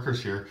 these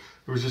markers here,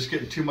 there was just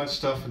getting too much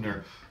stuff in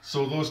there.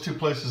 So those 2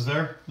 places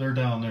there, they're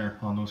down there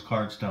on those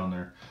cards down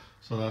there.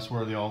 So that's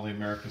where all the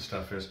American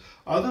stuff is.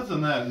 Other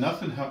than that,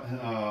 nothing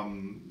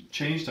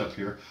changed up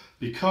here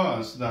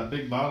because that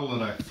big battle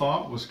that I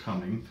thought was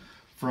coming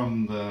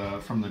from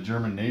the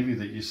German Navy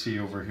that you see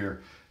over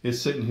here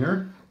is sitting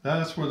here.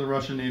 That's where the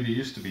Russian Navy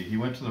used to be. He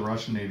went to the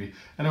Russian Navy.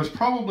 And it was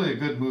probably a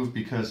good move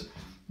because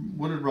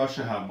what did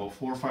Russia have? About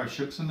 4 or 5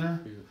 ships in there?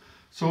 Yeah.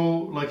 So,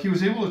 like, he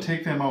was able to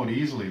take them out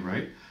easily,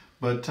 right?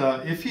 But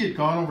if he had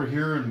gone over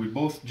here and we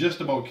both just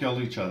about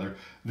killed each other,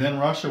 then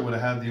Russia would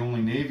have had the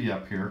only navy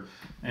up here,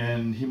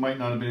 and he might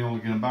not have been able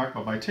to get them back.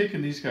 But by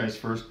taking these guys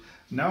first,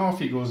 now if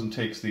he goes and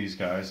takes these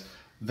guys,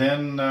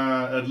 then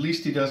at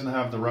least he doesn't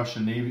have the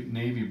Russian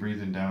navy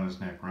breathing down his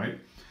neck, right?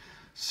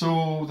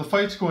 So the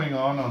fight's going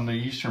on the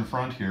Eastern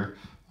Front here.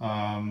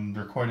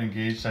 They're quite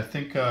engaged. I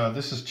think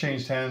this has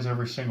changed hands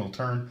every single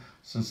turn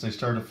since they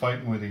started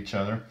fighting with each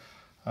other.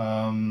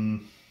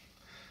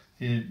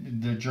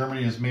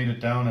 Germany has made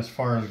it down as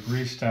far as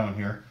Greece down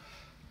here.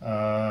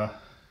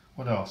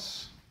 What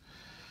else?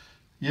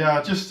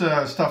 Yeah, just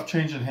stuff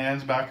changing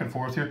hands back and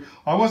forth here.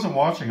 I wasn't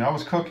watching. I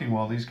was cooking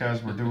while these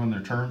guys were doing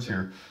their turns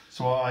here.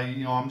 So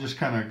I'm just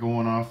kind of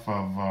going off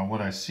of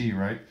what I see,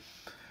 right?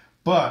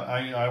 But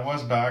I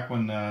was back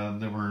when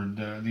there were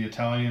the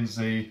Italians.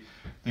 They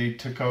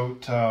took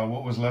out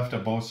what was left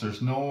of boats.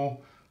 There's no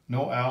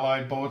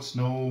Allied boats,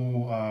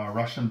 no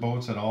Russian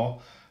boats at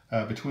all.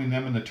 Between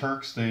them and the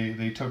Turks,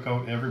 they took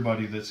out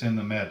everybody that's in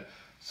the Med.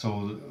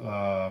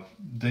 So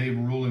they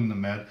ruling the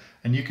Med.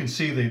 And you can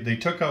see they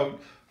took out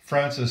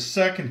France's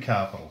 2nd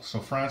capital. So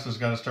France has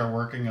got to start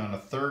working on a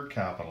 3rd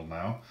capital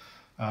now.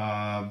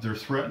 They're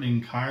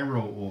threatening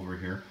Cairo over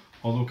here.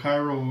 Although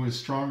Cairo is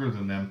stronger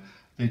than them,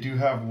 they do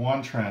have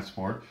 1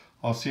 transport.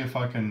 I'll see if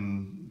I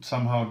can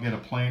somehow get a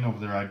plane over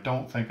there. I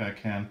don't think I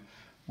can,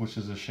 which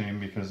is a shame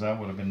because that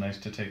would have been nice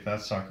to take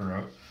that sucker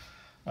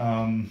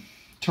out.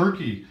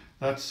 Turkey,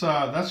 that's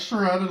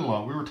sure added a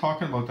lot. We were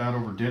talking about that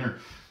over dinner.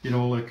 You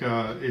know, like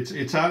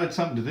it's added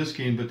something to this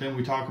game, but then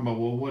we talk about,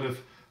 well, what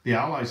if the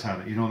Allies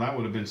had it? You know, that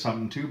would have been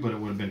something too, but it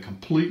would have been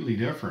completely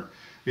different.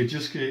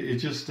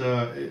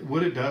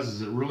 What it does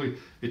is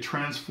it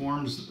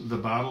transforms the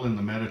battle in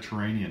the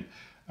Mediterranean.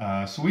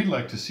 So we'd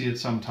like to see it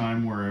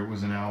sometime where it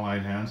was in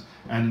Allied hands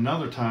and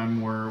another time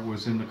where it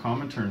was in the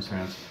Comintern's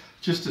hands,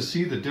 just to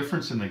see the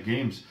difference in the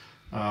games,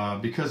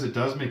 because it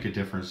does make a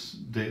difference.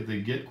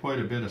 They get quite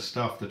a bit of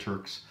stuff, the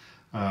Turks,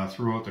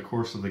 throughout the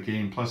course of the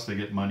game, plus they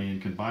get money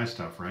and can buy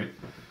stuff, right?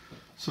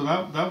 So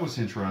that was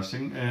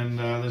interesting, and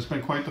there's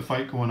been quite the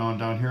fight going on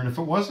down here, and if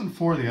it wasn't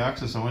for the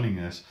Axis winning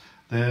this,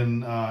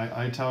 then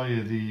I tell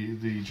you,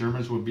 the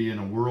Germans would be in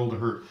a world of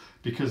hurt,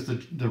 because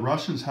the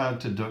Russians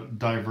had to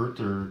divert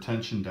their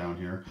attention down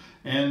here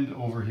and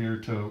over here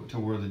to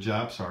where the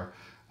Japs are.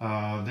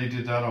 They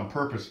did that on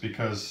purpose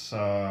because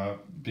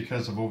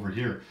of over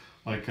here.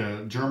 Like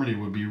Germany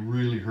would be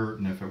really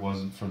hurting if it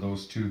wasn't for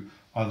those 2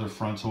 other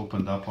fronts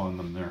opened up on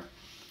them there.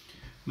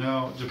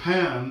 Now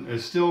Japan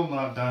has still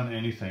not done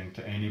anything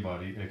to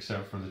anybody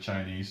except for the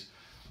Chinese.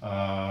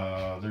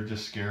 They're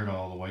just scared of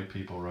all the white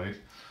people, right?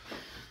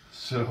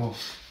 So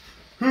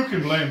who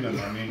can blame them?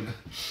 I mean,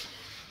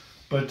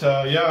 but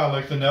yeah,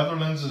 like the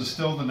Netherlands is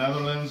still the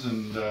Netherlands,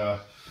 and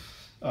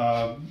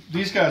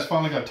these guys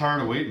finally got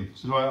tired of waiting.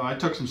 So I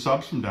took some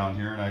subs from down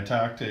here and I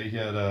attacked. He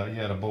had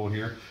a boat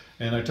here,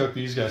 and I took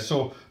these guys.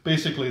 So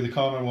basically, the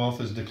Commonwealth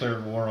has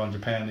declared war on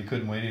Japan. They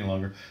couldn't wait any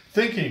longer,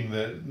 thinking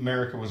that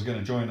America was going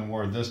to join the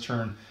war this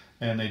turn,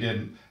 and they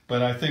didn't.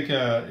 But I think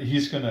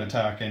he's going to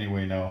attack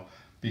anyway now.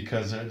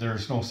 because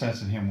there's no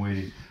sense in him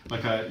waiting.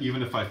 Like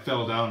even if I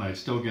fell down, I'd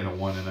still get a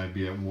 1 and I'd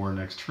be at war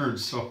next turn.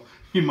 So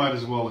he might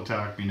as well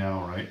attack me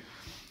now, right?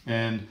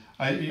 And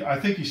I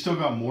think he's still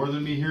got more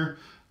than me here,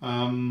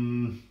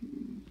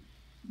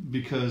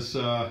 because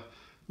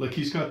like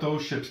he's got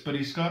those ships, but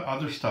he's got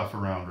other stuff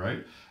around,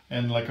 right?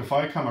 And like if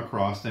I come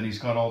across, then he's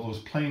got all those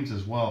planes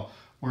as well.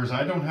 Whereas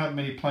I don't have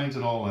many planes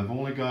at all. I've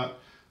only got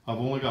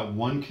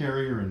 1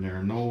 carrier in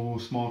there, no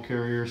small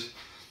carriers.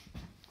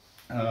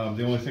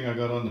 The only thing I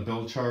got on the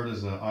build chart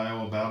is the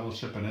Iowa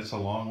battleship, and it's a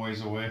long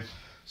ways away.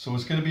 So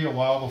it's going to be a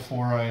while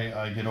before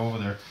I get over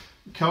there.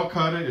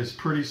 Calcutta is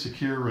pretty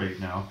secure right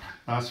now,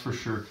 that's for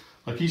sure.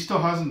 Like he still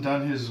hasn't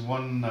done his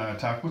one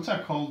attack. What's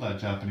that called, that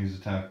Japanese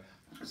attack?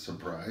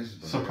 Surprise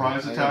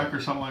attack or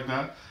something like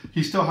that.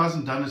 He still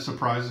hasn't done his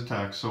surprise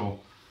attack, so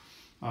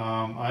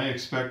I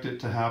expect it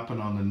to happen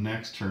on the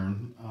next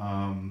turn.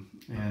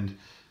 And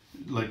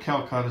like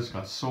Calcutta's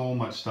got so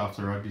much stuff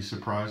there, I'd be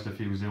surprised if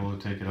he was able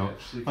to take it out.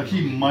 Like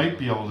he might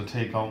be able to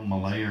take out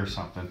Malay or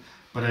something,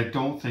 but I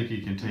don't think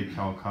he can take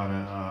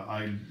Calcutta.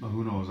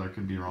 Who knows, I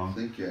could be wrong. I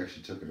think you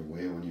actually took it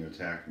away when you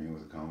attacked me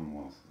with the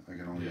Commonwealth. I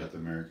can only get the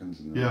Americans.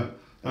 And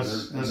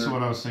that's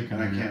what I was thinking.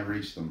 And I can't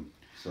reach them.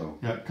 So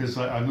yeah, because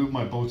I moved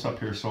my boats up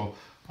here, so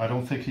I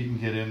don't think he can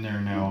get in there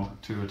now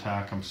to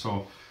attack him.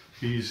 So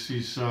he's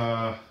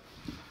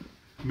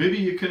maybe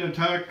you can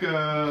attack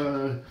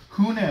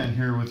Hunan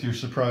here with your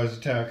surprise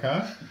attack,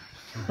 huh?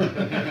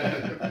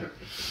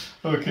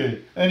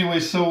 Okay. Anyway,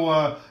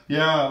 so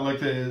yeah, like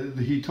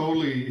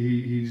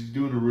he's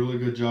doing a really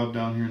good job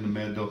down here in the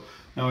Med. Though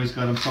now he's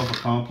got himself a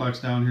complex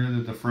down here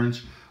that the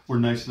French were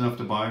nice enough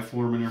to buy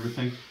for him and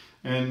everything.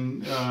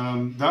 And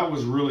that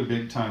was really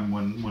big time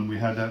when we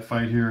had that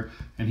fight here,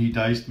 and he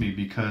diced me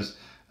because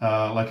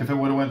like if it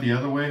would have went the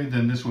other way,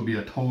 then this would be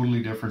a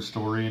totally different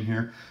story in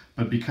here.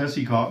 But because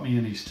he got me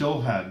and he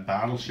still had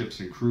battleships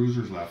and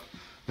cruisers left,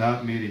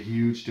 that made a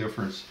huge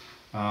difference.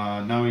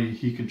 Now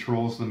he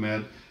controls the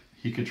Med.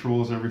 He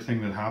controls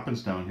everything that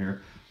happens down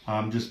here.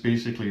 I'm just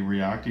basically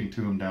reacting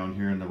to him down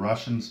here. And the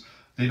Russians,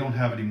 they don't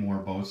have any more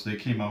boats. They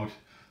came out,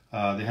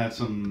 they had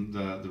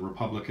the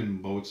Republican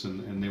boats,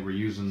 and they were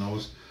using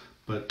those.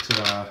 But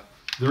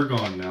they're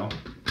gone now.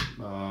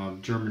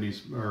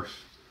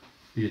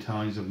 The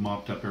Italians have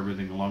mopped up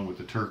everything along with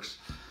the Turks.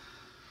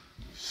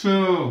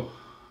 So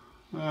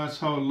that's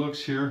how it looks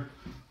here.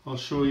 I'll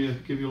show you,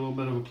 give you a little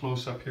bit of a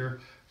close-up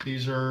here.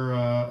 These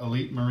are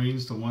Elite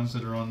Marines, the ones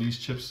that are on these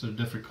chips. They're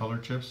different color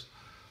chips.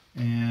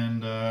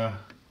 And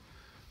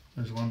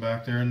there's one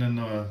back there. And then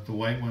the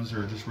white ones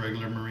are just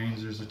regular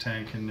Marines. There's a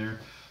tank in there.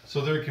 So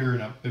they're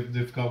gearing up.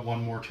 They've got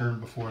one more turn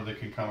before they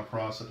can come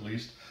across at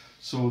least.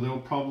 So they'll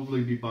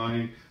probably be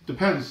buying,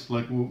 depends,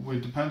 like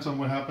it depends on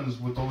what happens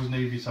with those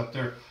navies up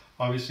there.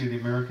 Obviously the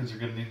Americans are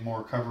going to need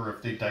more cover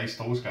if they dice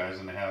those guys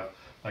and they have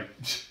like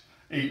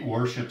 8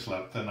 warships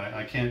left. Then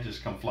I can't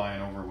just come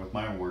flying over with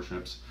my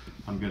warships.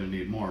 I'm going to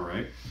need more,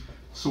 right?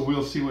 So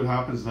we'll see what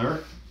happens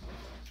there.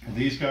 And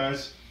these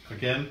guys,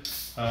 again,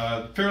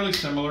 fairly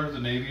similar, the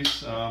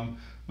navies,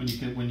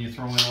 when you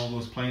throw in all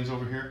those planes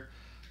over here.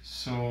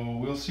 So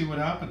we'll see what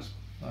happens.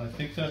 I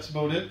think that's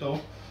about it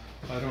though.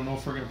 I don't know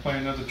if we're going to play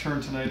another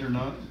turn tonight or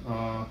not.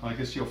 I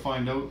guess you'll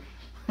find out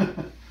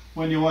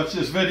when you watch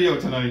this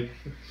video tonight.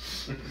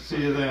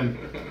 See you then.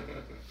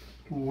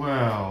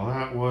 Well,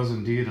 that was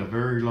indeed a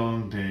very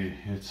long day.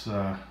 It's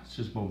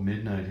just about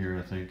midnight here,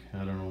 I think.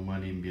 I don't know, it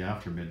might even be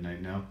after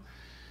midnight now.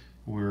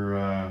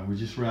 We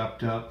just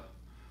wrapped up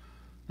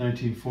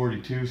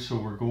 1942, so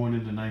we're going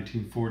into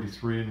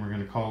 1943, and we're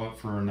going to call it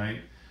for a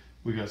night.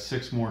 We got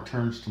 6 more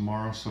turns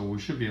tomorrow, so we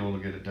should be able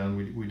to get it done.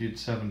 We did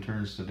 7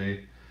 turns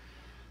today.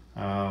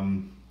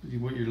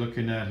 What you're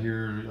looking at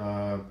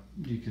here,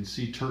 you can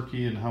see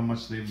Turkey and how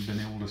much they've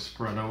been able to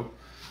spread out.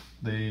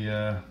 They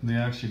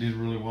actually did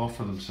really well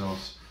for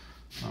themselves.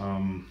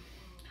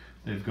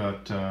 They've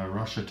got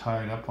Russia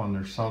tied up on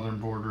their southern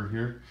border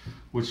here,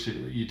 which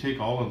you take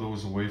all of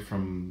those away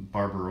from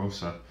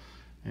Barbarossa,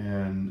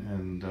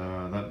 and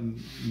that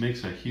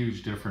makes a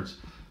huge difference,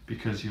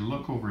 because you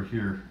look over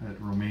here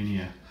at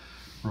Romania.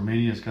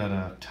 Romania's got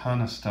a ton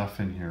of stuff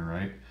in here,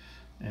 right?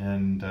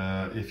 And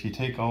if you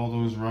take all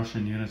those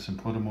Russian units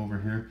and put them over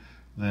here,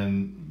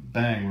 then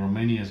bang,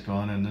 Romania's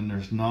gone, and then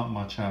there's not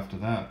much after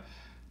that.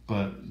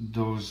 But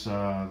those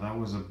that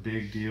was a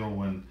big deal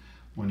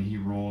when he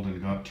rolled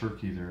and got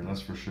Turkey there,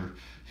 that's for sure.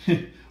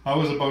 I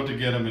was about to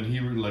get him,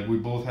 and we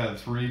both had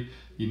 3.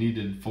 You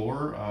needed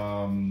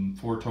 4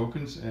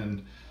 tokens,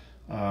 and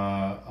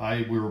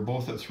we were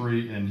both at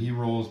 3, and he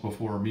rolls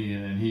before me,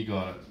 and he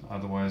got it.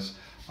 Otherwise,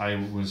 I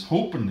was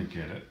hoping to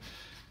get it.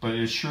 But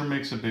it sure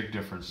makes a big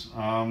difference.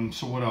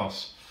 So what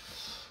else?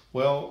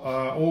 Well,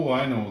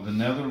 I know, the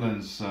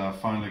Netherlands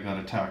finally got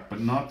attacked, but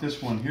not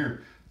this one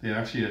here. They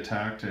actually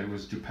attacked, it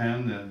was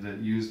Japan that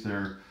used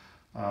their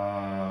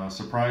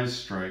surprise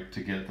strike to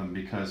get them,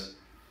 because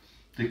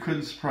they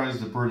couldn't surprise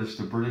the British.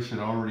 The British had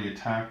already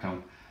attacked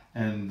them,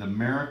 and the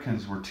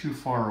Americans were too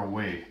far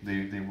away.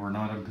 They were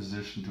not in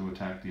position to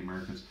attack the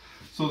Americans.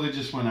 So they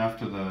just went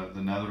after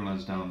the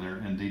Netherlands down there,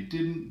 and they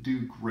didn't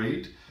do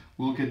great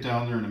We'll get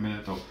down there in a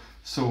minute though.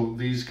 So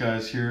these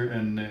guys here,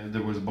 and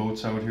there was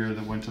boats out here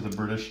that went to the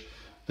British.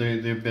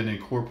 They've been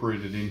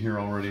incorporated in here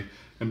already.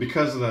 And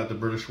because of that, the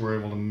British were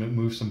able to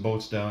move some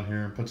boats down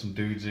here and put some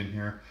dudes in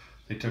here.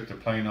 They took the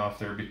plane off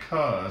there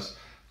because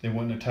they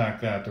wouldn't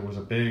attack that. There was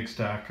a big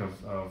stack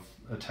of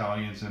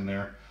Italians in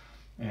there.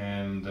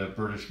 And the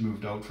British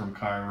moved out from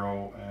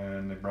Cairo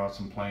and they brought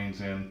some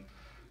planes in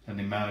and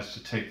they managed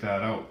to take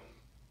that out.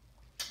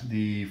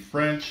 The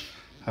French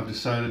have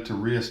decided to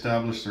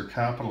re-establish their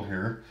capital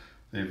here.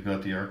 They've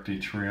got the Arc de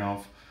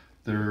Triomphe.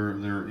 They're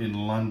in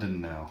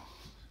London now.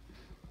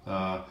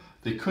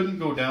 They couldn't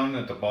go down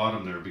at the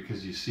bottom there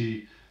because you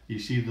see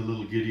the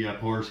little giddy up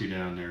horsey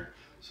down there.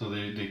 So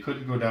they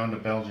couldn't go down to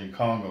Belgian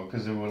Congo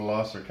because they would have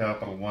lost their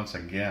capital once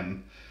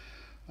again.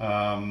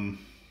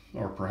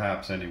 Or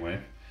perhaps anyway.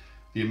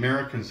 The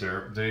Americans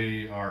there,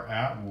 they are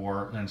at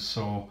war, and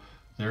so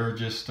they're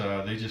just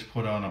they just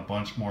put on a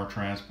bunch more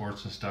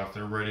transports and stuff.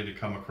 They're ready to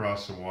come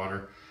across the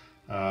water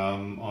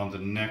on the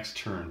next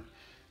turn.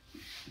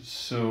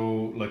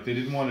 So like they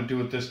didn't want to do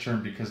it this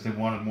turn because they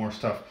wanted more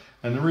stuff,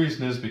 and the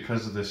reason is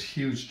because of this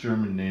huge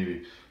German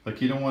Navy.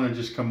 Like you don't want to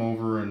just come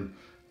over and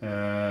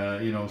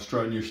you know,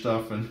 strutting your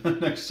stuff,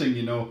 and next thing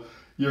you know,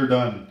 you're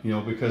done. You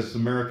know, because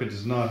America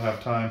does not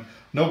have time.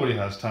 Nobody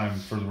has time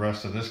for the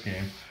rest of this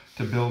game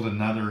to build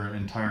another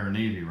entire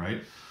navy,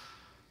 right?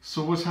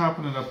 So what's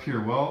happening up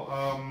here?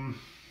 Well,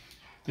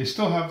 they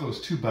still have those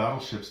 2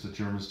 battleships the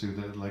Germans do.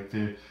 That like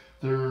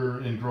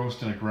they're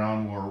engrossed in a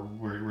ground war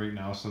right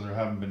now, so they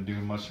haven't been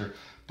doing much there.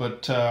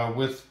 But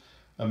with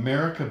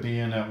America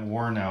being at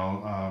war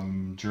now,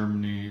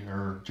 Germany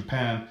or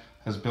Japan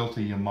has built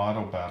a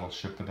Yamato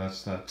battleship, but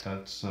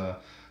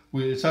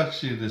it's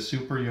actually the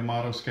Super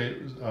Yamato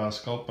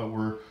sculpt, but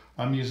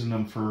I'm using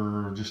them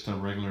for just a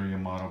regular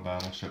Yamato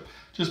battleship,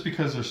 just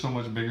because they're so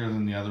much bigger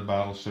than the other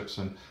battleships,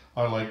 and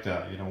I like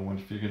that. You know,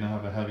 if you're gonna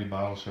have a heavy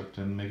battleship,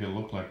 then make it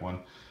look like one.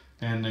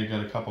 And they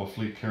got a couple of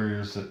fleet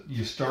carriers that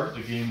you start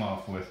the game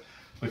off with,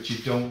 but you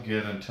don't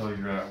get until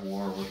you're at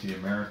war with the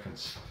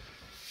Americans.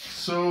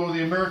 So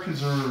the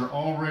Americans are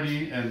all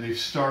ready, and they've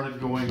started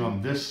going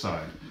on this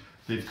side.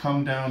 They've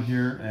come down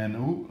here, and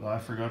ooh, I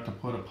forgot to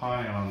put a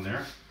pie on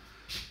there,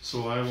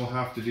 so I will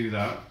have to do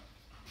that.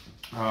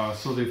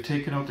 So they've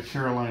taken out the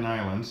Caroline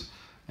Islands,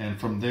 and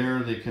from there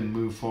they can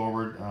move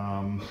forward.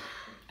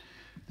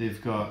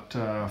 They've got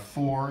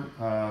 4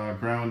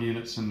 ground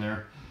units in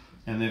there,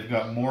 and they've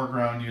got more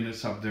ground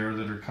units up there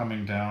that are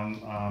coming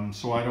down.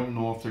 So I don't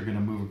know if they're going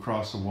to move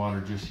across the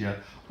water just yet.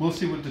 We'll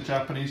see what the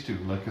Japanese do.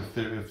 Like if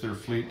their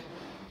fleet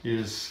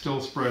is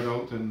still spread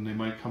out, then they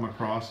might come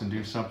across and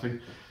do something.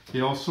 They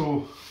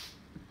also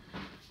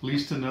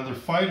leased another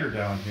fighter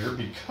down here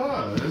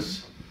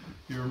because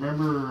you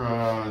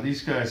remember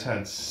these guys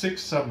had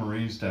 6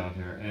 submarines down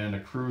here and a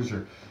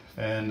cruiser,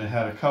 and they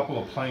had a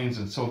couple of planes,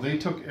 and so they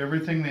took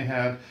everything they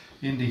had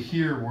into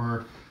here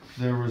where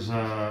there was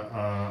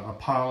a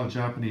pile of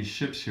Japanese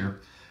ships here,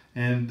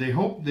 and they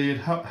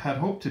had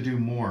hoped to do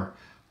more.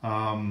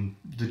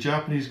 The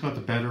Japanese got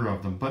the better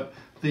of them, but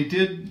they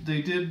did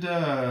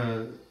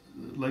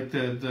like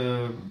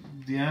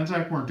the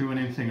Anzac weren't doing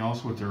anything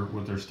else with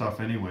their stuff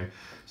anyway.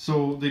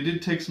 So they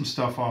did take some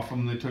stuff off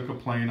them. They took a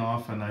plane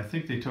off, and I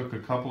think they took a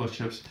couple of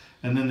ships,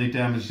 and then they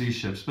damaged these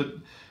ships. But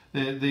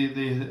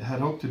they had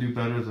hoped to do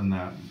better than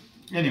that.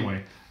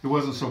 Anyway, it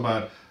wasn't so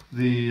bad.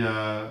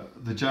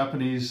 The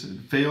Japanese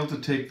failed to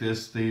take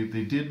this. They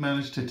did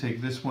manage to take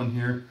this one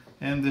here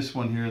and this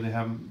one here.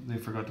 They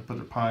forgot to put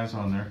their pies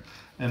on there,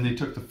 and they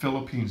took the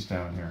Philippines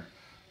down here.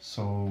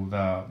 So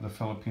the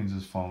Philippines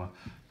has fallen.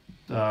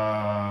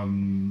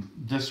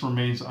 This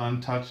remains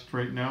untouched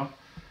right now.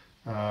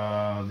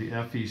 The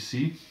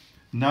FEC.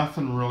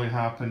 Nothing really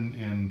happened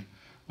in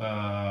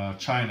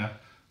China.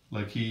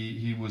 Like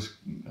he was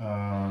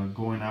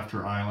going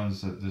after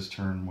islands at this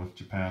turn with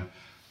Japan.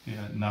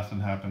 Yeah,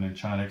 nothing happened in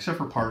China except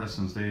for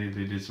partisans. They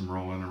did some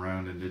rolling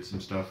around and did some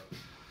stuff.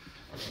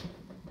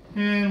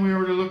 And we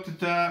already looked at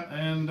that.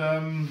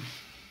 And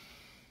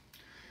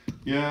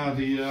yeah,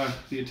 the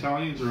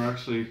Italians are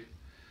actually.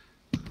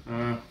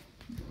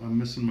 I'm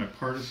missing my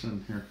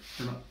partisan here.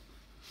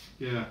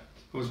 Yeah,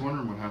 I was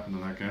wondering what happened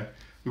to that guy.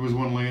 There was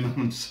one laying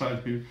on the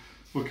side here.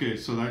 Okay,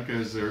 so that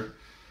guy's there.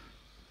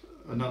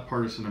 Not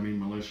partisan, I mean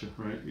militia,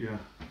 right? Yeah.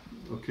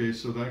 Okay,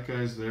 so that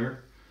guy's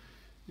there.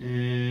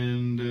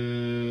 And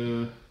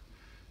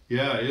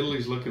yeah,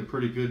 Italy's looking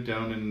pretty good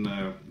down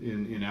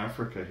in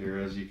Africa here,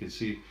 as you can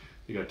see.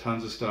 They got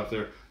tons of stuff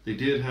there. They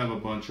did have a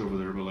bunch over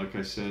there, but like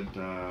I said,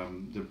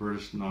 the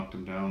British knocked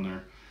them down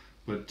there.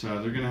 But they're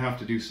going to have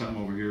to do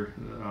something over here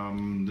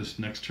this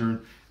next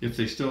turn. If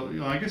they still, you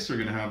know, I guess they're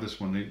going to have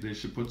this one. They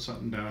should put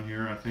something down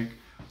here, I think,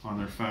 on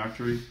their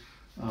factory.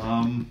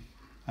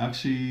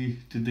 Actually,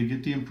 did they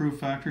get the improved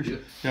factories? Yeah.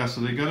 Yeah,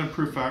 so they got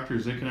improved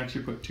factories. They can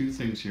actually put 2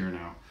 things here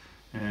now.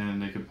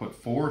 And they can put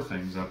 4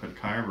 things up at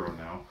Cairo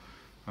now,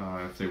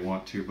 if they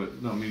want to. But,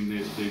 I mean,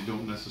 they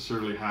don't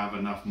necessarily have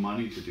enough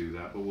money to do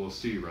that, but we'll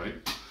see, right?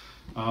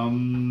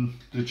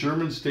 The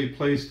Germans, they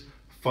placed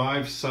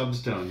 5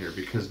 subs down here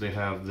because they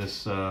have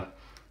this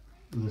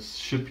this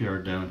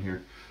shipyard down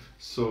here.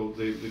 So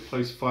they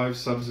placed 5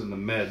 subs in the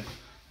Med,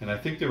 and I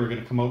think they were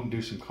going to come out and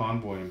do some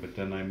convoying, but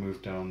then I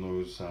moved down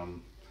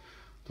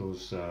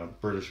those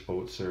British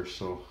boats there,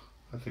 so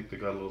I think they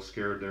got a little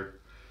scared there,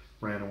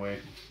 ran away.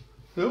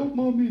 Help,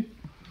 mommy!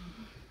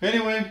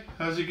 Anyway,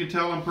 as you can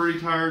tell, I'm pretty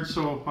tired,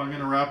 so I'm going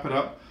to wrap it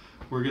up.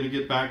 We're going to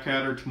get back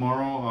at her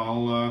tomorrow.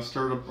 I'll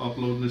start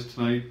uploading this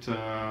tonight.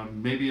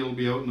 Maybe it'll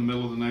be out in the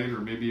middle of the night, or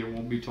maybe it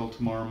won't be till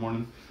tomorrow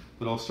morning,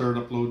 but I'll start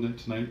uploading it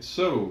tonight.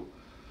 So,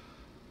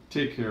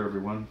 take care,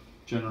 everyone.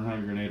 General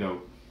Hand Grenade out.